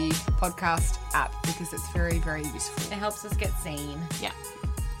on the podcast app because it's very, very useful. It helps us get seen. Yeah.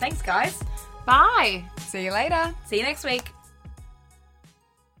 Thanks, guys. Bye. See you later. See you next week.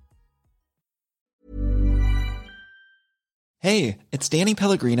 Hey, it's Danny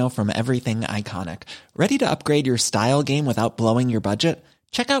Pellegrino from Everything Iconic. Ready to upgrade your style game without blowing your budget?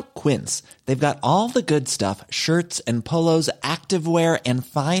 Check out Quince. They've got all the good stuff, shirts and polos, activewear, and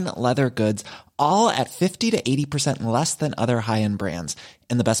fine leather goods, all at 50 to 80% less than other high-end brands.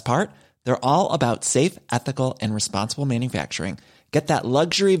 And the best part? They're all about safe, ethical, and responsible manufacturing. Get that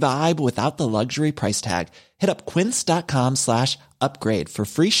luxury vibe without the luxury price tag. Hit up quince.com/upgrade for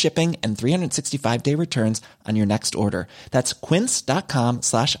free shipping and 365-day returns on your next order. That's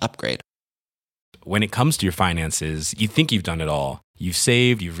quince.com/upgrade. When it comes to your finances, you think you've done it all. You've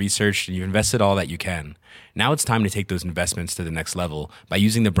saved, you've researched, and you've invested all that you can. Now it's time to take those investments to the next level by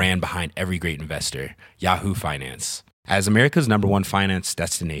using the brand behind every great investor, Yahoo Finance. As America's #1 finance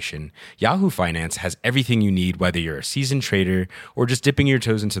destination, Yahoo Finance has everything you need, whether you're a seasoned trader or just dipping your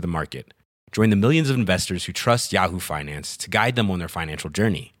toes into the market. Join the millions of investors who trust Yahoo Finance to guide them on their financial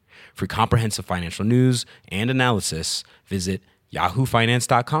journey. For comprehensive financial news and analysis, visit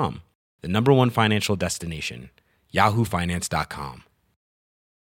yahoofinance.com, the #1 financial destination, yahoofinance.com.